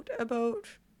out about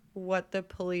what the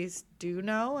police do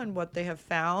know and what they have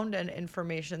found and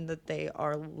information that they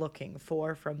are looking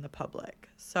for from the public.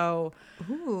 So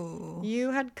Ooh.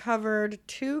 you had covered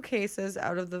 2 cases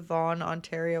out of the Vaughan,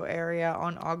 Ontario area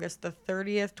on August the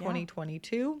 30th,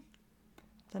 2022.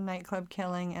 The nightclub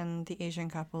killing and the Asian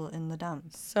couple in the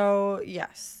dumps. So,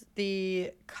 yes,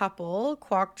 the couple,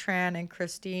 Quoc Tran and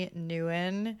Christy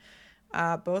Nguyen,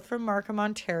 both from Markham,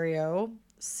 Ontario.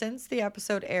 Since the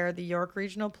episode aired, the York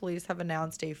Regional Police have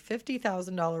announced a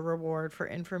 $50,000 reward for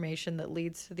information that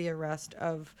leads to the arrest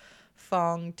of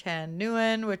Phuong Thanh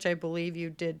Nguyen, which I believe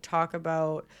you did talk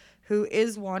about, who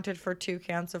is wanted for 2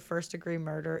 counts of first-degree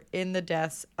murder in the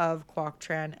deaths of Quoc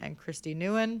Tran and Christy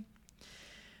Nguyen.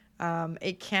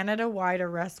 A Canada-wide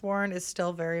arrest warrant is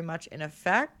still very much in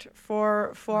effect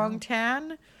for Phuong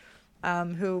Thanh,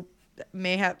 who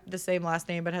may have the same last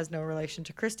name but has no relation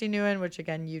to Christy Nguyen, which,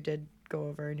 again, you did go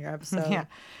over in your episode. Yeah.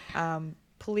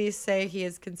 Police say he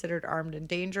is considered armed and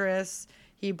dangerous.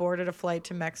 He boarded a flight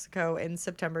to Mexico in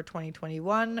September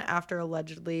 2021 after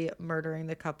allegedly murdering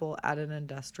the couple at an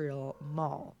industrial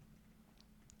mall.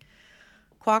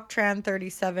 Quoc Tran,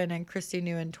 37, and Christy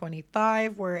Nguyen,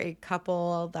 25, were a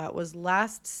couple that was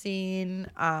last seen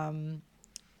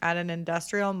at an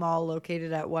industrial mall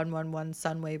located at 111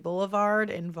 Sunway Boulevard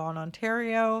in Vaughan,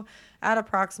 Ontario, at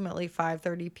approximately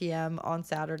 5:30 p.m. on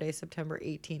Saturday, September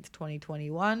 18th,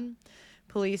 2021.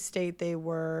 Police state they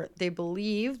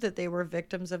believed that they were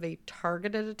victims of a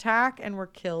targeted attack and were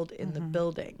killed in the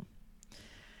building.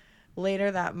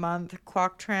 Later that month,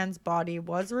 Quoc Tran's body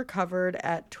was recovered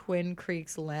at Twin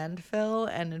Creeks Landfill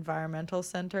and Environmental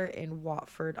Center in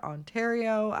Watford,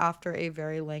 Ontario, after a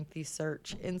very lengthy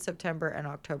search in September and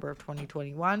October of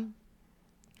 2021.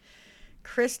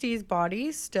 Christie's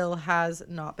body still has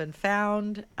not been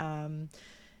found,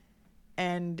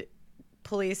 and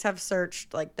police have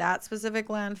searched like that specific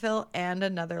landfill and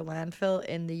another landfill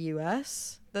in the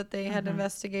U.S. that they had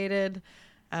investigated.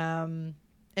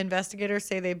 Investigators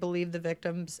say they believe the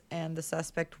victims and the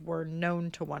suspect were known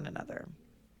to one another.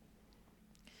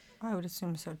 I would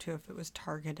assume so, too, if it was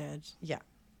targeted. Yeah.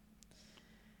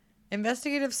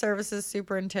 Investigative Services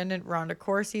Superintendent Rhonda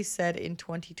Corsi said in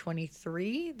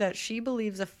 2023 that she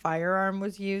believes a firearm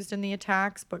was used in the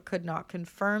attacks, but could not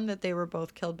confirm that they were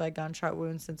both killed by gunshot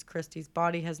wounds since Christie's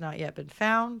body has not yet been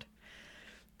found.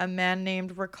 A man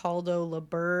named Ricaldo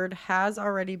Laburde has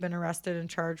already been arrested and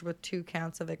charged with 2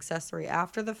 counts of accessory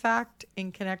after the fact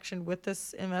in connection with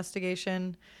this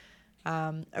investigation.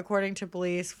 According to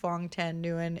police, Phuong Thanh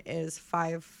Nguyen is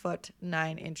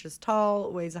 5'9"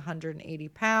 tall, weighs 180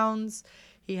 pounds.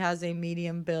 He has a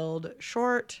medium build,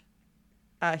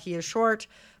 he is short,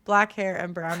 black hair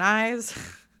and brown eyes.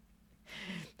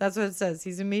 That's what it says.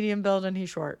 He's a medium build and he's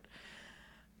short.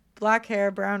 Black hair,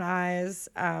 brown eyes.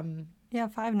 Yeah,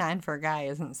 5'9" for a guy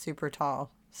isn't super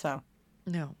tall, so.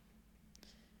 No.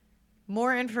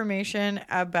 More information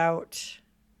about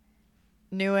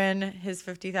Nguyen, his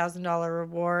 $50,000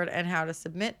 reward, and how to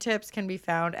submit tips can be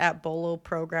found at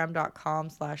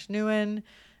boloprogram.com/Nguyen.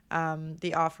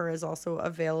 The offer is also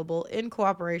available in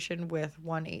cooperation with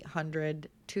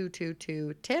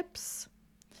 1-800-222-TIPS.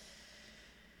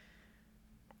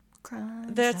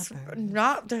 That's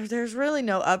not there's really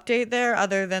no update there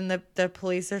other than the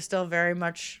police are still very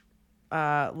much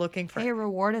looking for a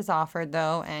reward is offered,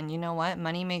 though, and you know what,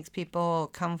 money makes people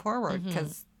come forward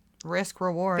because risk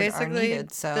reward are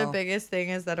needed. So the biggest thing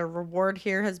is that a reward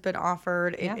here has been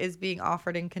offered. It is being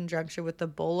offered in conjunction with the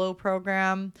BOLO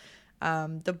program.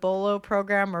 The BOLO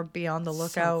program, or Be on the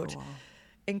Lookout,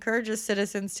 encourages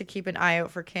citizens to keep an eye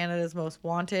out for Canada's Most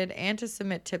Wanted and to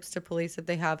submit tips to police if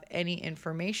they have any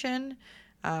information.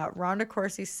 Rhonda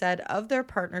Corsi said of their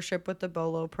partnership with the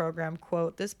BOLO program,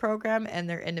 quote, "This program and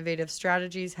their innovative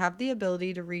strategies have the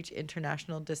ability to reach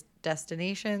international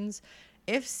destinations.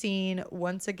 If seen,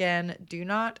 once again, do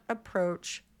not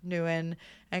approach Nguyen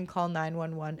and call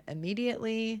 911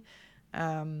 immediately."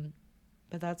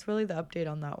 But that's really the update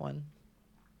on that one.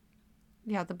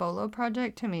 Yeah, the BOLO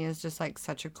project to me is just like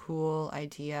such a cool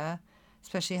idea,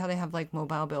 especially how they have like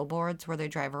mobile billboards where they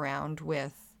drive around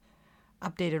with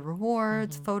updated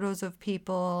rewards, photos of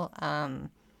people,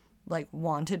 like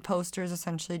wanted posters,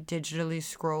 essentially digitally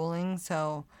scrolling.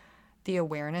 So the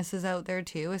awareness is out there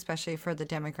too, especially for the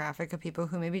demographic of people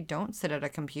who maybe don't sit at a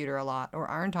computer a lot or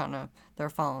aren't on their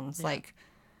phones. Yeah. Like,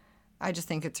 I just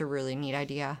think it's a really neat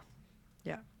idea.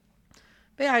 Yeah.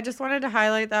 But yeah, I just wanted to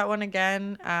highlight that one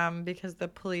again because the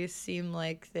police seem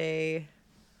like they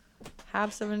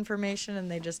have some information and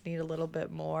they just need a little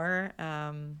bit more.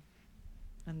 And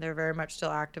they're very much still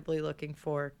actively looking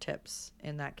for tips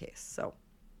in that case. So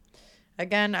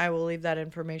again, I will leave that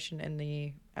information in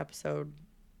the episode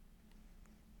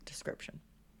description.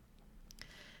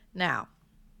 Now,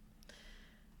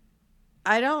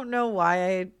 I don't know why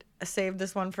I saved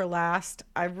this one for last.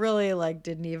 I really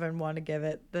didn't even want to give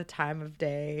it the time of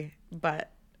day,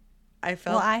 but I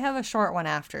felt... Well, I have a short one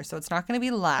after, so it's not going to be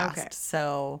last. Okay.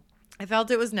 So I felt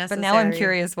it was necessary. But now I'm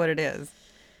curious what it is.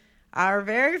 Our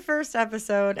very first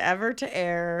episode ever to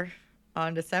air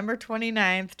on December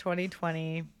 29th,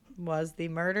 2020 was the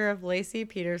murder of Laci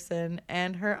Peterson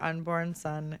and her unborn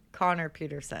son, Conor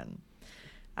Peterson.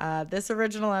 This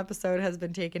original episode has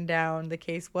been taken down. The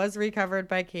case was recovered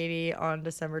by Katie on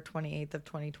December 28th of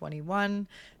 2021.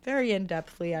 Very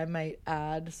in-depthly, I might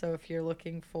add. So if you're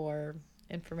looking for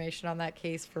information on that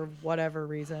case for whatever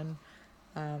reason,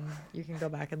 you can go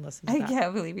back and listen to that. I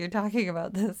can't believe you're talking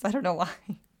about this. I don't know why.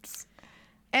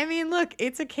 I mean, look,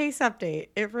 it's a case update.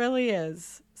 It really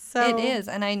is. So it is,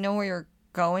 and I know where you're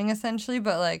going essentially,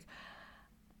 but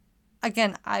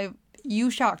again, you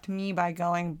shocked me by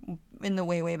going in the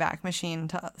way back machine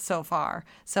so far.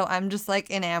 So I'm just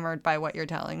enamored by what you're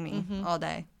telling me all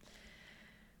day.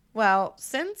 Well,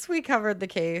 since we covered the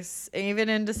case, even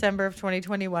in December of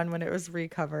 2021 when it was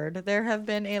recovered, there have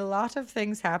been a lot of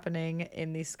things happening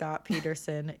in the Scott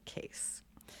Peterson case.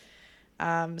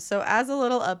 So as a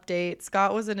little update,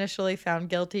 Scott was initially found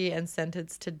guilty and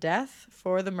sentenced to death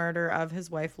for the murder of his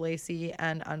wife Laci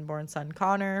and unborn son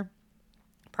Conor.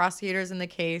 Prosecutors in the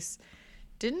case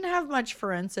didn't have much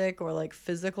forensic or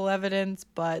physical evidence,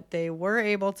 but they were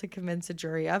able to convince a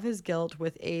jury of his guilt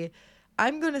with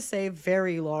I'm going to say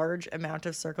very large amount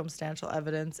of circumstantial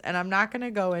evidence, and I'm not going to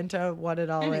go into what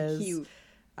it all is.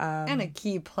 And a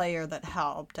key player that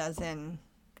helped, as in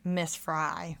Miss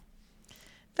Fry.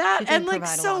 That and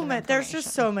so many, there's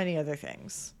just so many other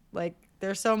things.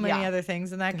 There's so many other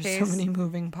things in that case. So many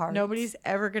moving parts. Nobody's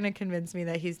ever going to convince me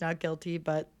that he's not guilty,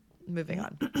 but moving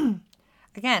on.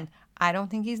 Again, I don't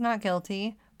think he's not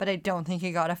guilty, but I don't think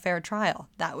he got a fair trial.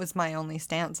 That was my only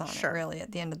stance on it, really,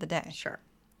 at the end of the day. Sure.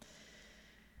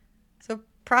 So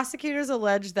prosecutors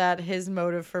allege that his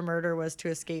motive for murder was to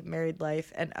escape married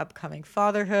life and upcoming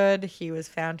fatherhood. He was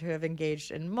found to have engaged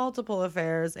in multiple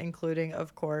affairs, including,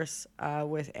 of course,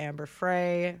 with Amber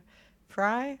Fry,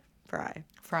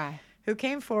 who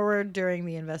came forward during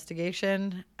the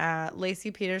investigation.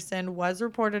 Laci Peterson was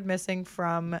reported missing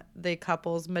from the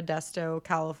couple's Modesto,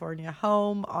 California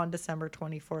home on December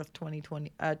 24th,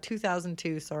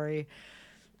 2002.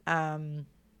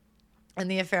 And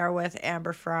the affair with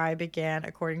Amber Fry began,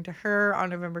 according to her, on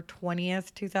November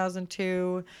 20th,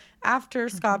 2002, after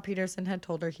Scott Peterson had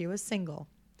told her he was single.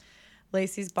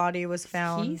 Laci's body was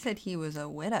found... He said he was a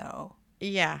widow.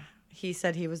 Yeah, he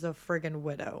said he was a friggin'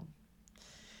 widow.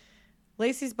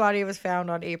 Laci's body was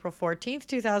found on April 14th,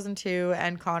 2002,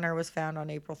 and Conor was found on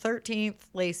April 13th.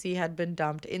 Laci had been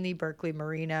dumped in the Berkeley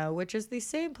Marina, which is the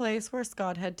same place where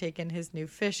Scott had taken his new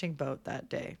fishing boat that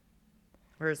day.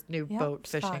 Or his new boat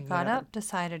fishing. Scott got up,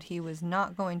 decided he was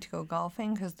not going to go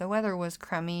golfing because the weather was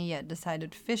crummy, yet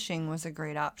decided fishing was a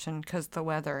great option because the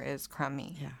weather is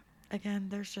crummy. Yeah. Again,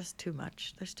 there's just too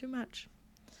much. There's too much.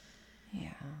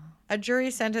 Yeah. A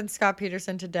jury sentenced Scott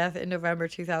Peterson to death in November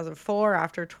 2004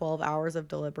 after 12 hours of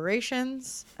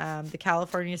deliberations. The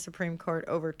California Supreme Court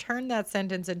overturned that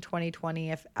sentence in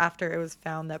 2020 after it was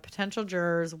found that potential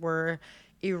jurors were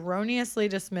erroneously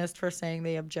dismissed for saying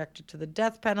they objected to the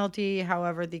death penalty.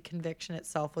 However, the conviction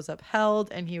itself was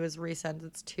upheld and he was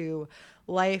resentenced to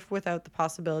life without the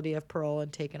possibility of parole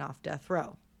and taken off death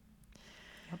row.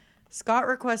 Yep. Scott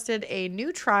requested a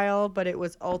new trial, but it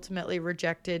was ultimately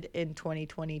rejected in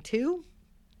 2022.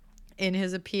 In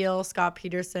his appeal, Scott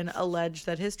Peterson alleged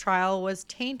that his trial was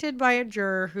tainted by a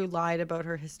juror who lied about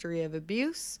her history of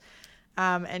abuse.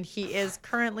 And he is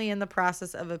currently in the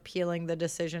process of appealing the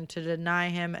decision to deny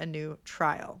him a new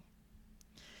trial.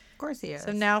 Of course he is.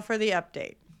 So now for the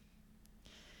update.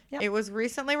 Yep. It was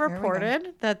recently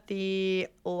reported that the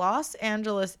Los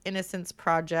Angeles Innocence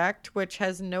Project, which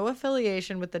has no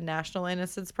affiliation with the National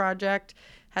Innocence Project,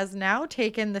 has now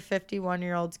taken the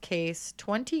 51-year-old's case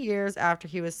 20 years after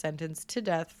he was sentenced to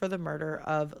death for the murder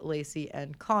of Laci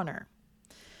and Conor.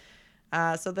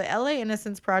 So the LA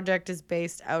Innocence Project is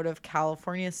based out of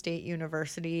California State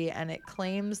University, and it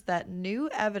claims that new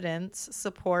evidence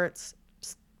supports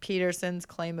Peterson's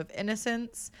claim of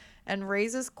innocence and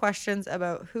raises questions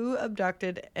about who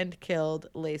abducted and killed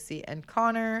Laci and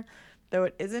Conor. though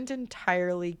it isn't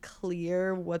entirely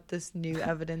clear what this new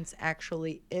evidence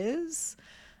actually is.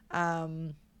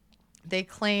 They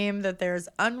claim that there's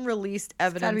unreleased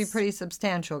evidence. It's got to be pretty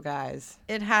substantial, guys.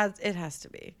 It has to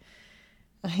be.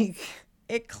 Like,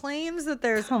 it claims that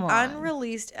there's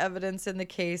unreleased evidence in the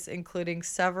case, including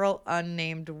several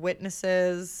unnamed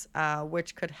witnesses,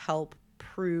 which could help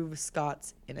prove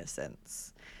Scott's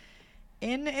innocence.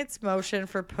 In its motion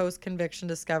for post-conviction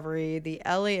discovery, the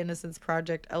LA Innocence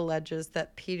Project alleges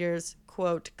that Peters'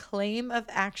 quote, claim of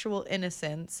actual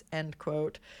innocence, end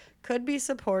quote, could be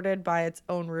supported by its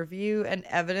own review and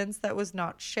evidence that was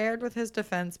not shared with his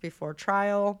defense before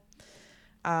trial.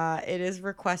 It is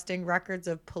requesting records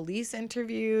of police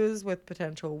interviews with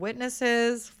potential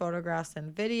witnesses, photographs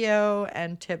and video,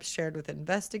 and tips shared with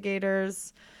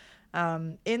investigators.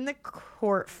 In the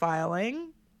court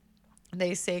filing,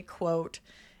 they say, quote,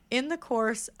 in the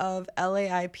course of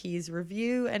LAIP's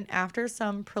review and after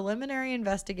some preliminary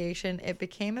investigation, it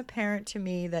became apparent to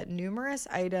me that numerous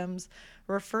items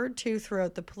referred to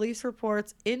throughout the police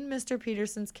reports in Mr.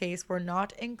 Peterson's case were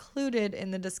not included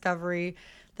in the discovery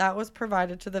that was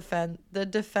provided to the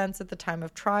defense at the time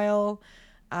of trial,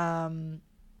 and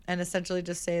essentially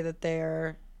just say that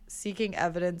they're seeking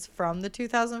evidence from the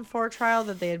 2004 trial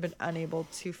that they had been unable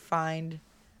to find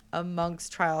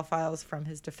amongst trial files from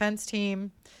his defense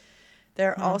team.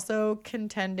 They're also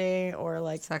contending, or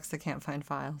like... Sucks they can't find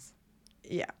files.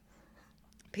 Yeah.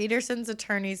 Peterson's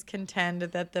attorneys contend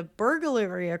that the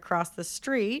burglary across the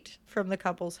street from the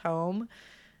couple's home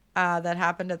that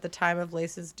happened at the time of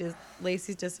Lacey's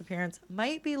disappearance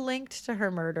might be linked to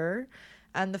her murder.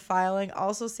 And the filing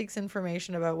also seeks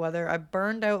information about whether a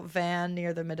burned-out van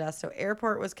near the Modesto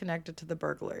airport was connected to the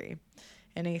burglary.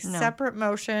 In a separate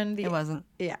motion... It wasn't.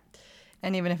 Yeah.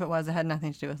 And even if it was, it had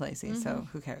nothing to do with Lacey, so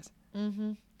who cares?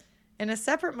 Mm-hmm. In a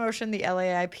separate motion, the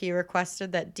LAIP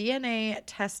requested that DNA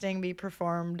testing be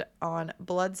performed on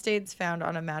bloodstains found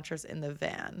on a mattress in the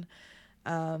van.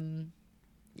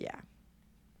 Yeah.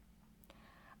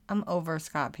 I'm over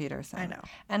Scott Peterson. I know.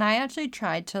 And I actually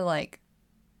tried to, like,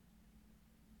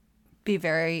 be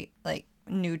very, like,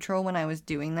 neutral when I was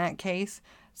doing that case,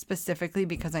 specifically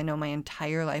because I know my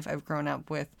entire life I've grown up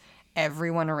with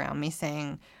everyone around me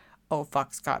saying, oh,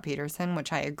 fuck Scott Peterson,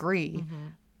 which I agree. Mm-hmm.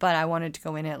 But I wanted to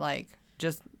go in it, like,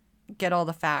 just get all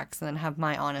the facts and then have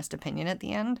my honest opinion at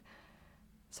the end.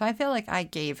 So I feel like I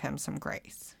gave him some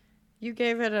grace. You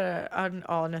gave it an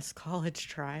honest college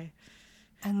try.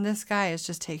 And this guy is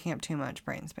just taking up too much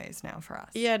brain space now for us.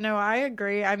 Yeah, no, I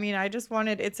agree. I mean, I just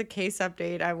wanted, it's a case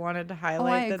update. I wanted to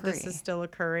highlight that this is still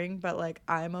occurring, but, like,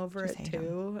 I'm over it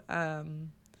too.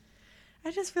 I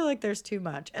just feel like there's too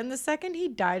much. And the second he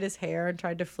dyed his hair and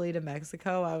tried to flee to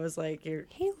Mexico, I was like,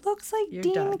 he looks like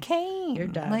Dean Cain. You're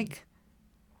done. Like,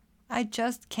 I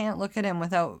just can't look at him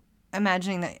without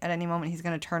imagining that at any moment he's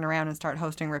going to turn around and start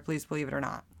hosting Ripley's Believe It or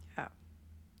Not. Yeah.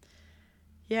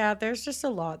 Yeah, there's just a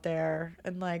lot there.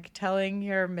 And, like, telling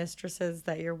your mistresses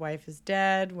that your wife is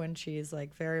dead when she's,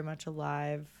 like, very much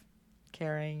alive,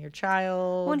 carrying your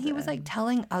child. When he was, like,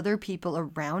 telling other people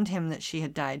around him that she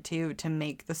had died, too, to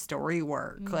make the story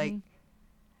work. Mm-hmm. Like,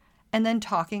 and then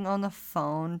talking on the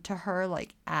phone to her,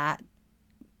 like, at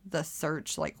the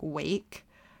search, like, wake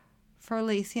for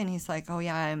Lacey. And he's like, oh,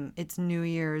 yeah, it's New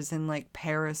Year's in, like,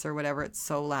 Paris or whatever. It's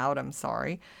so loud. I'm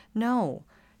sorry. No.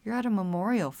 You're at a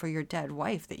memorial for your dead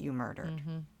wife that you murdered.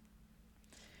 Mm-hmm.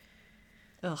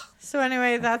 Ugh. So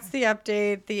anyway, that's the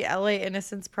update. The LA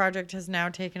Innocence Project has now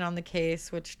taken on the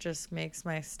case, which just makes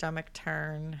my stomach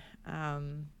turn.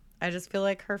 I just feel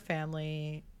like her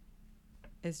family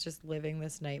is just living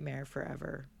this nightmare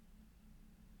forever.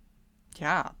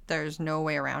 Yeah, there's no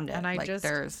way around it. And I like, just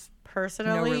there's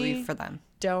personally no relief for them.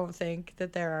 Don't think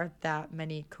that there are that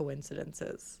many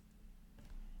coincidences.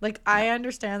 Like, I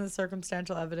understand the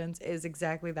circumstantial evidence is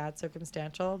exactly that,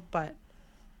 circumstantial, but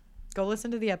go listen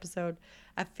to the episode.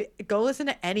 Go listen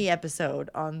to any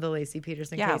episode on the Lacey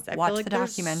Peterson case. I watch feel like the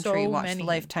documentary, watch the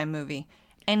Lifetime movie.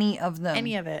 Any of them.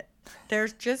 Any of it.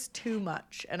 There's just too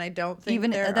much, and I don't think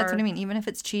that's what I mean. Even if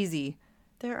it's cheesy,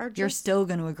 you're still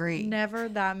going to agree. Never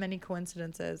that many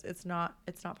coincidences. It's not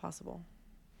possible.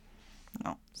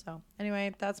 No. So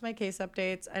anyway, that's my case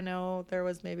updates. I know there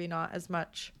was maybe not as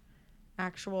much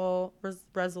actual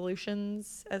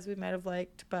resolutions as we might have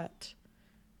liked, but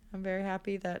I'm very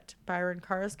happy that Byron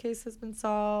Carr's case has been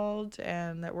solved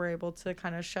and that we're able to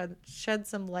kind of shed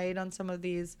some light on some of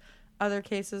these other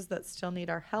cases that still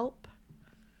need our help.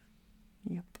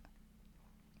 Yep.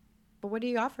 But what do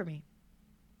you got for me?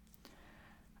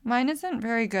 Mine isn't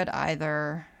very good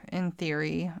either, in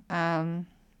theory.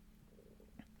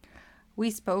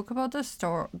 We spoke about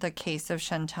the case of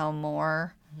Chantel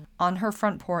Moore on her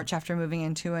front porch after moving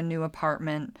into a new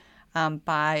apartment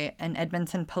by an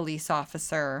Edmonton police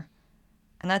officer.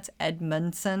 And that's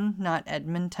Edmondson, not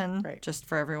Edmonton, Right. just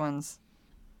for everyone's,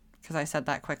 because I said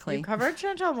that quickly. You covered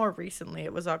Chantal more recently.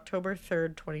 It was October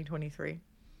 3rd, 2023.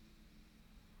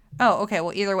 Oh, okay.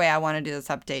 Well, either way, I want to do this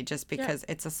update just because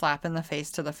it's a slap in the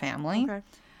face to the family.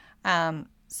 Okay.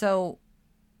 So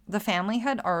the family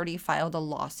had already filed a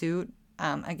lawsuit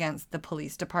against the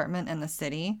police department and the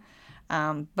city.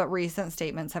 But recent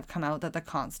statements have come out that the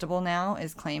constable now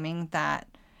is claiming that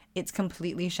it's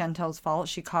completely Chantal's fault.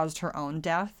 She caused her own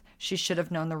death. She should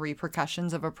have known the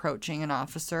repercussions of approaching an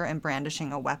officer and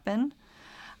brandishing a weapon,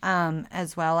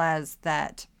 as well as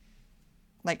that,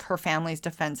 like, her family's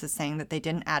defense is saying that they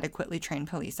didn't adequately train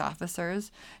police officers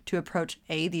to approach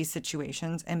A, these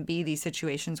situations, and B, these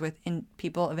situations with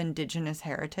people of Indigenous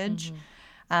heritage,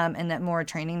 and that more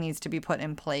training needs to be put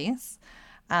in place.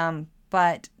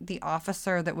 But the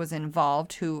officer that was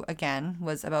involved, who, again,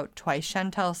 was about twice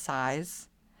Chantal's size,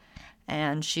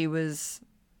 and she was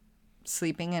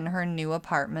sleeping in her new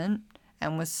apartment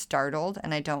and was startled,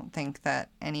 and I don't think that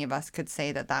any of us could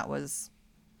say that that was,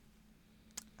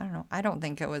 I don't know, I don't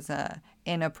think it was a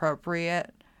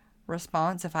inappropriate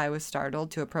response if I was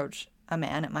startled to approach a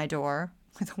man at my door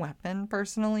with a weapon,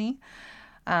 personally.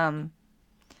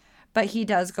 But he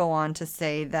does go on to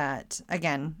say that,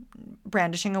 again,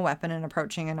 brandishing a weapon and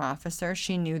approaching an officer,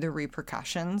 she knew the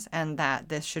repercussions and that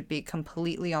this should be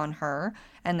completely on her,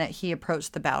 and that he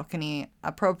approached the balcony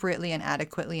appropriately and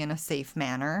adequately in a safe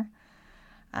manner.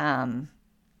 But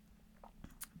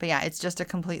yeah, it's just a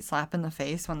complete slap in the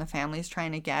face when the family's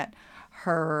trying to get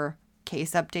her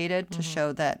case updated to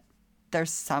show that there's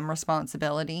some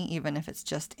responsibility, even if it's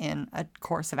just in a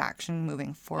course of action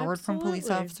moving forward from police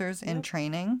officers in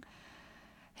training.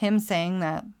 Him saying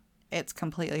that it's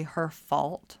completely her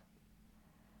fault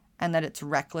and that it's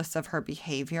reckless of her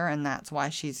behavior and that's why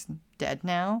she's dead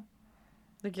now.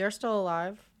 Like, you're still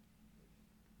alive?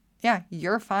 Yeah,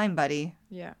 you're fine, buddy.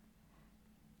 Yeah.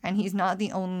 And he's not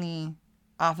the only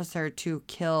officer to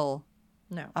kill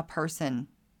No. a person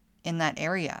in that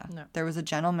area. No. There was a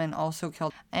gentleman also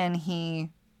killed, and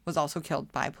he was also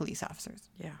killed by police officers.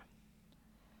 Yeah.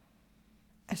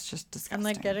 It's just disgusting. And,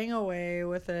 like, getting away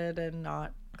with it and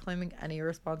not claiming any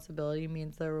responsibility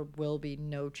means there will be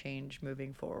no change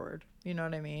moving forward. You know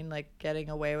what I mean? Like, getting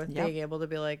away with being able to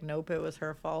be like, nope, it was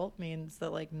her fault, means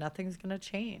that, like, nothing's going to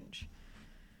change.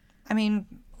 I mean,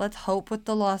 let's hope with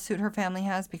the lawsuit her family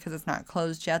has, because it's not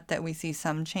closed yet, that we see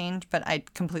some change. But I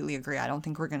completely agree. I don't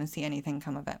think we're going to see anything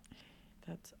come of it.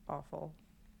 That's awful.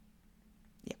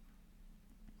 Yeah.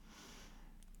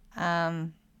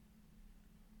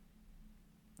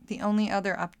 The only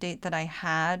other update that I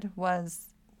had was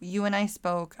you and I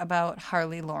spoke about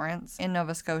Harley Lawrence in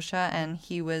Nova Scotia, and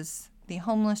he was the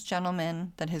homeless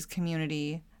gentleman that his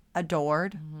community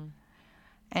adored.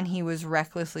 And he was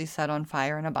recklessly set on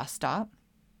fire in a bus stop.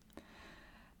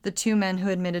 The two men who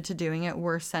admitted to doing it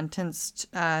were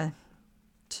sentenced to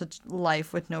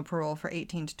life with no parole for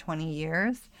 18 to 20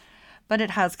 years. But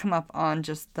it has come up on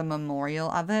just the memorial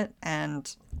of it,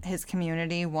 and his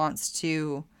community wants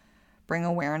to bring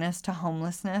awareness to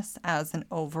homelessness as an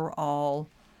overall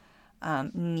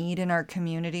need in our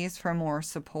communities for more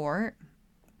support.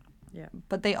 Yeah.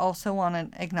 But they also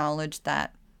want to acknowledge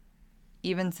that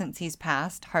even since he's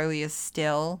passed, Harley is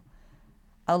still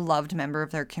a loved member of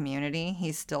their community.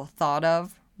 He's still thought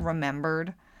of,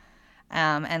 remembered,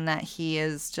 and that he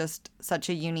is just such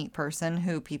a unique person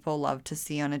who people love to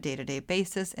see on a day-to-day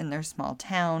basis in their small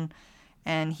town,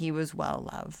 and he was well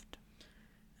loved.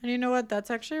 And you know what? That's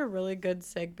actually a really good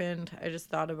segment. I just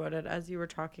thought about it as you were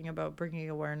talking about bringing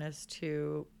awareness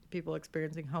to people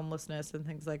experiencing homelessness and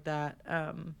things like that.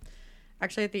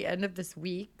 Actually, at the end of this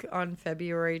week, on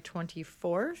February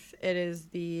 24th, it is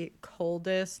the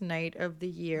coldest night of the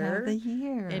year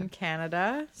in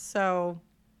Canada. So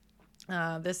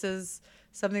this is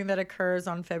something that occurs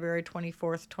on February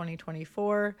 24th,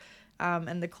 2024.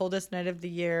 And the coldest night of the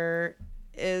year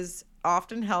is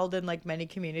often held in, like, many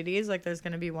communities. Like, there's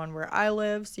going to be one where I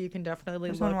live, so you can definitely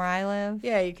There's look. one where I live.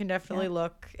 Yeah, you can definitely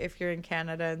look if you're in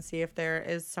Canada and see if there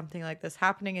is something like this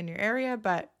happening in your area.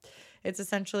 But it's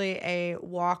essentially a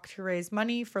walk to raise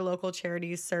money for local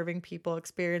charities serving people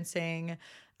experiencing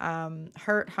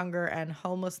hurt, hunger, and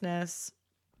homelessness.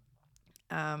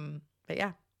 But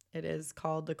yeah, it is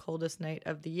called the coldest night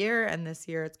of the year, and this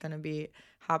year it's going to be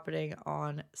happening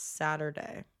on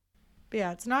Saturday. But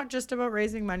yeah, it's not just about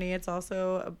raising money. It's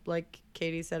also, like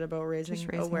Katie said, about raising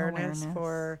awareness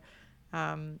for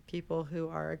people who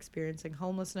are experiencing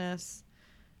homelessness.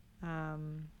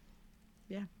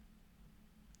 Yeah.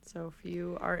 So if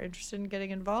you are interested in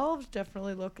getting involved,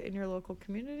 definitely look in your local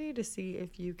community to see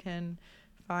if you can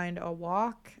find a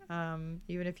walk.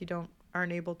 Even if you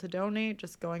aren't able to donate,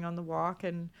 just going on the walk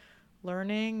and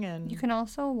learning. And you can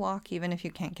also walk even if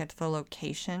you can't get to the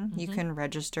location. You can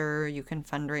register, you can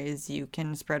fundraise, you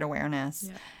can spread awareness,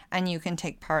 and you can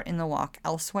take part in the walk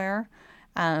elsewhere.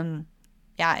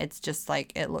 It's just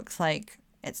like, it looks like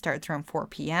it starts around 4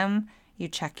 p.m. You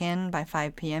check in by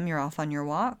 5 p.m. You're off on your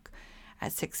walk.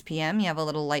 At 6 p.m. you have a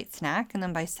little light snack, and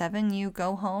then by 7 you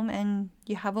go home and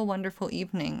you have a wonderful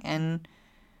evening, and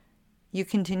you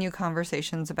continue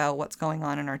conversations about what's going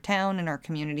on in our town, in our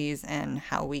communities, and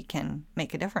how we can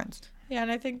make a difference. Yeah,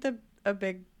 and I think a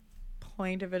big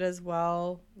point of it as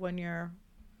well, when you're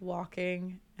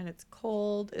walking and it's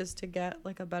cold, is to get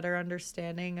like a better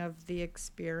understanding of the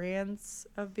experience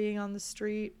of being on the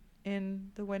street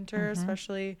in the winter,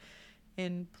 especially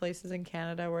in places in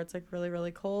Canada where it's like really,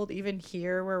 really cold. Even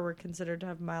here where we're considered to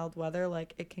have mild weather,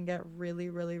 like it can get really,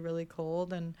 really, really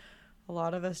cold, and a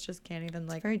lot of us just can't even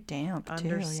like very damp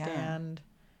understand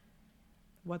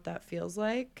what that feels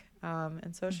like.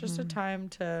 And so it's just a time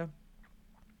to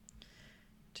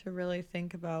really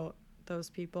think about those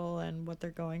people and what they're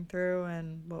going through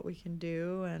and what we can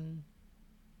do. And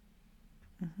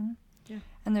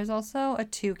and there's also a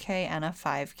 2K and a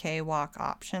 5K walk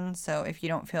option. So if you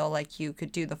don't feel like you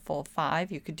could do the full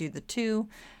 5, you could do the 2.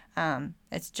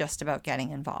 It's just about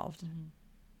getting involved.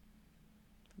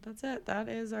 That's it. That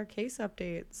is our case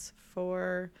updates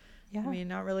for, I mean,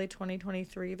 not really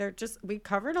 2023. We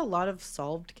covered a lot of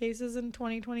solved cases in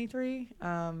 2023,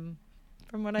 from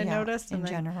what I noticed. In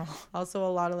general. Also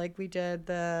a lot of, like, we did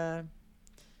the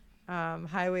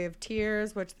Highway of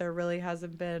Tears, which there really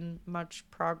hasn't been much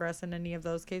progress in any of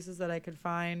those cases that I could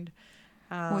find.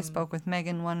 We spoke with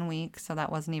Megan one week, so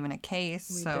that wasn't even a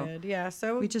case. We did, yeah.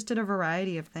 So we just did a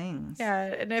variety of things.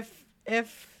 Yeah, and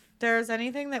if there's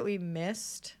anything that we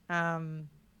missed,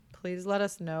 please let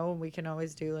us know. We can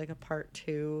always do like a part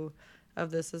 2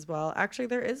 of this as well. Actually,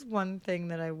 there is one thing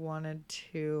that I wanted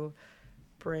to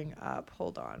bring up.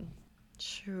 Hold on.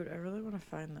 Shoot, I really want to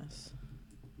find this.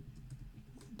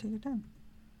 Take your time.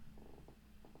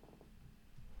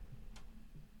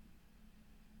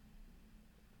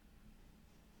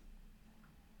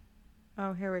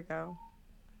 Oh, here we go.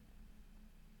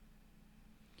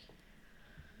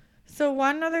 So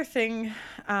one other thing,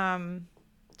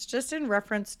 it's just in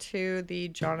reference to the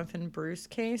Jonathan Bruce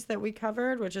case that we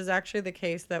covered, which is actually the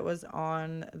case that was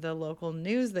on the local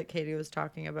news that Katie was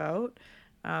talking about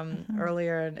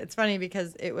earlier. And it's funny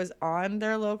because it was on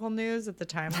their local news at the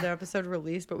time the episode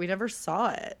released, but we never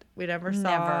saw it. We never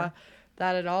saw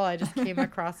that at all. I just came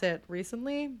across it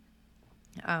recently.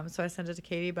 So I sent it to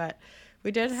Katie, but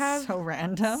we did have so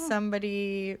random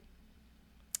somebody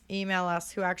email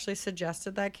us who actually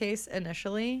suggested that case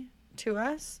initially to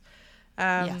us.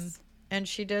 Yes. And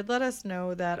she did let us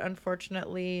know that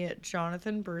unfortunately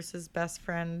Jonathan Bruce's best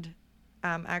friend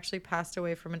actually passed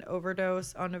away from an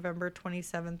overdose on November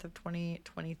 27th of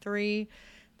 2023.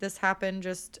 This happened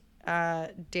just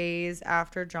days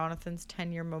after Jonathan's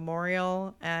 10-year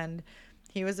memorial, and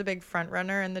he was a big front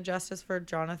runner in the Justice for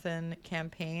Jonathan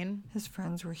campaign. His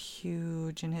friends were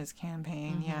huge in his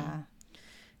campaign, yeah.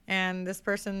 And this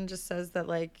person just says that,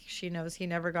 like, she knows he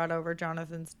never got over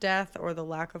Jonathan's death or the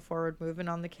lack of forward movement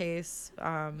on the case.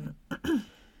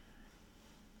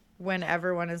 When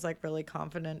everyone is, like, really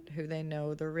confident who they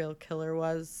know the real killer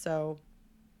was. So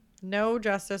no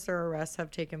justice or arrests have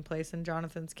taken place in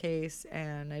Jonathan's case.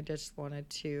 And I just wanted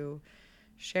to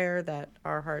share that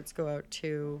our hearts go out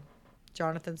to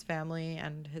Jonathan's family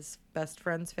and his best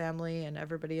friend's family and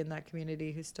everybody in that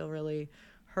community who's still really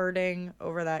hurting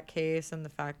over that case, and the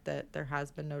fact that there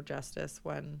has been no justice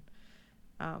when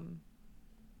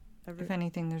if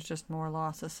anything, there's just more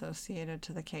loss associated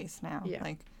to the case now.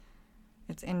 Like,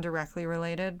 it's indirectly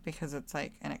related because it's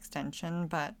like an extension,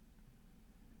 but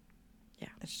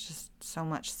it's just so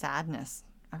much sadness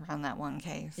around that one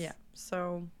case.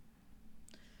 So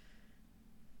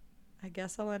I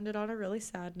guess I'll end it on a really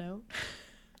sad note.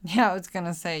 I was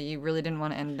gonna say, you really didn't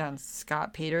want to end it on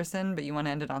Scott Peterson, but you want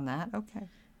to end it on that? Okay.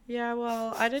 Yeah,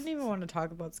 well, I didn't even want to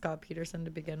talk about Scott Peterson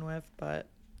to begin with, but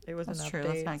it was That's an update. true.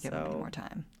 Let's not give him any more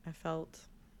time. I felt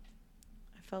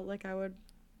like I would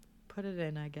put it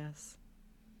in, I guess.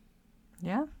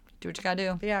 Yeah, do what you gotta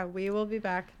do. But yeah, we will be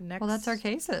back next. Well, that's our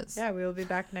cases. Yeah, we will be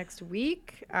back next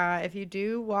week. If you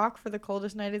do walk for the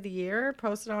coldest night of the year,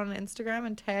 post it on Instagram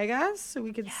and tag us so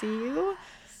we can see you.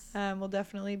 We'll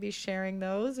definitely be sharing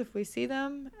those if we see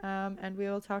them. And we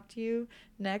will talk to you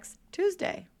next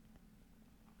Tuesday.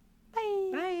 Bye.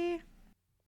 Bye.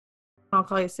 I'll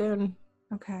call you soon.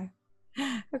 Okay.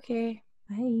 Okay.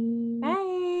 Bye.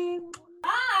 Bye.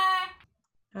 Bye.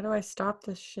 How do I stop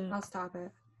this shit? I'll stop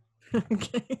it.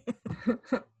 Okay.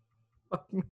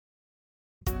 Fuck me.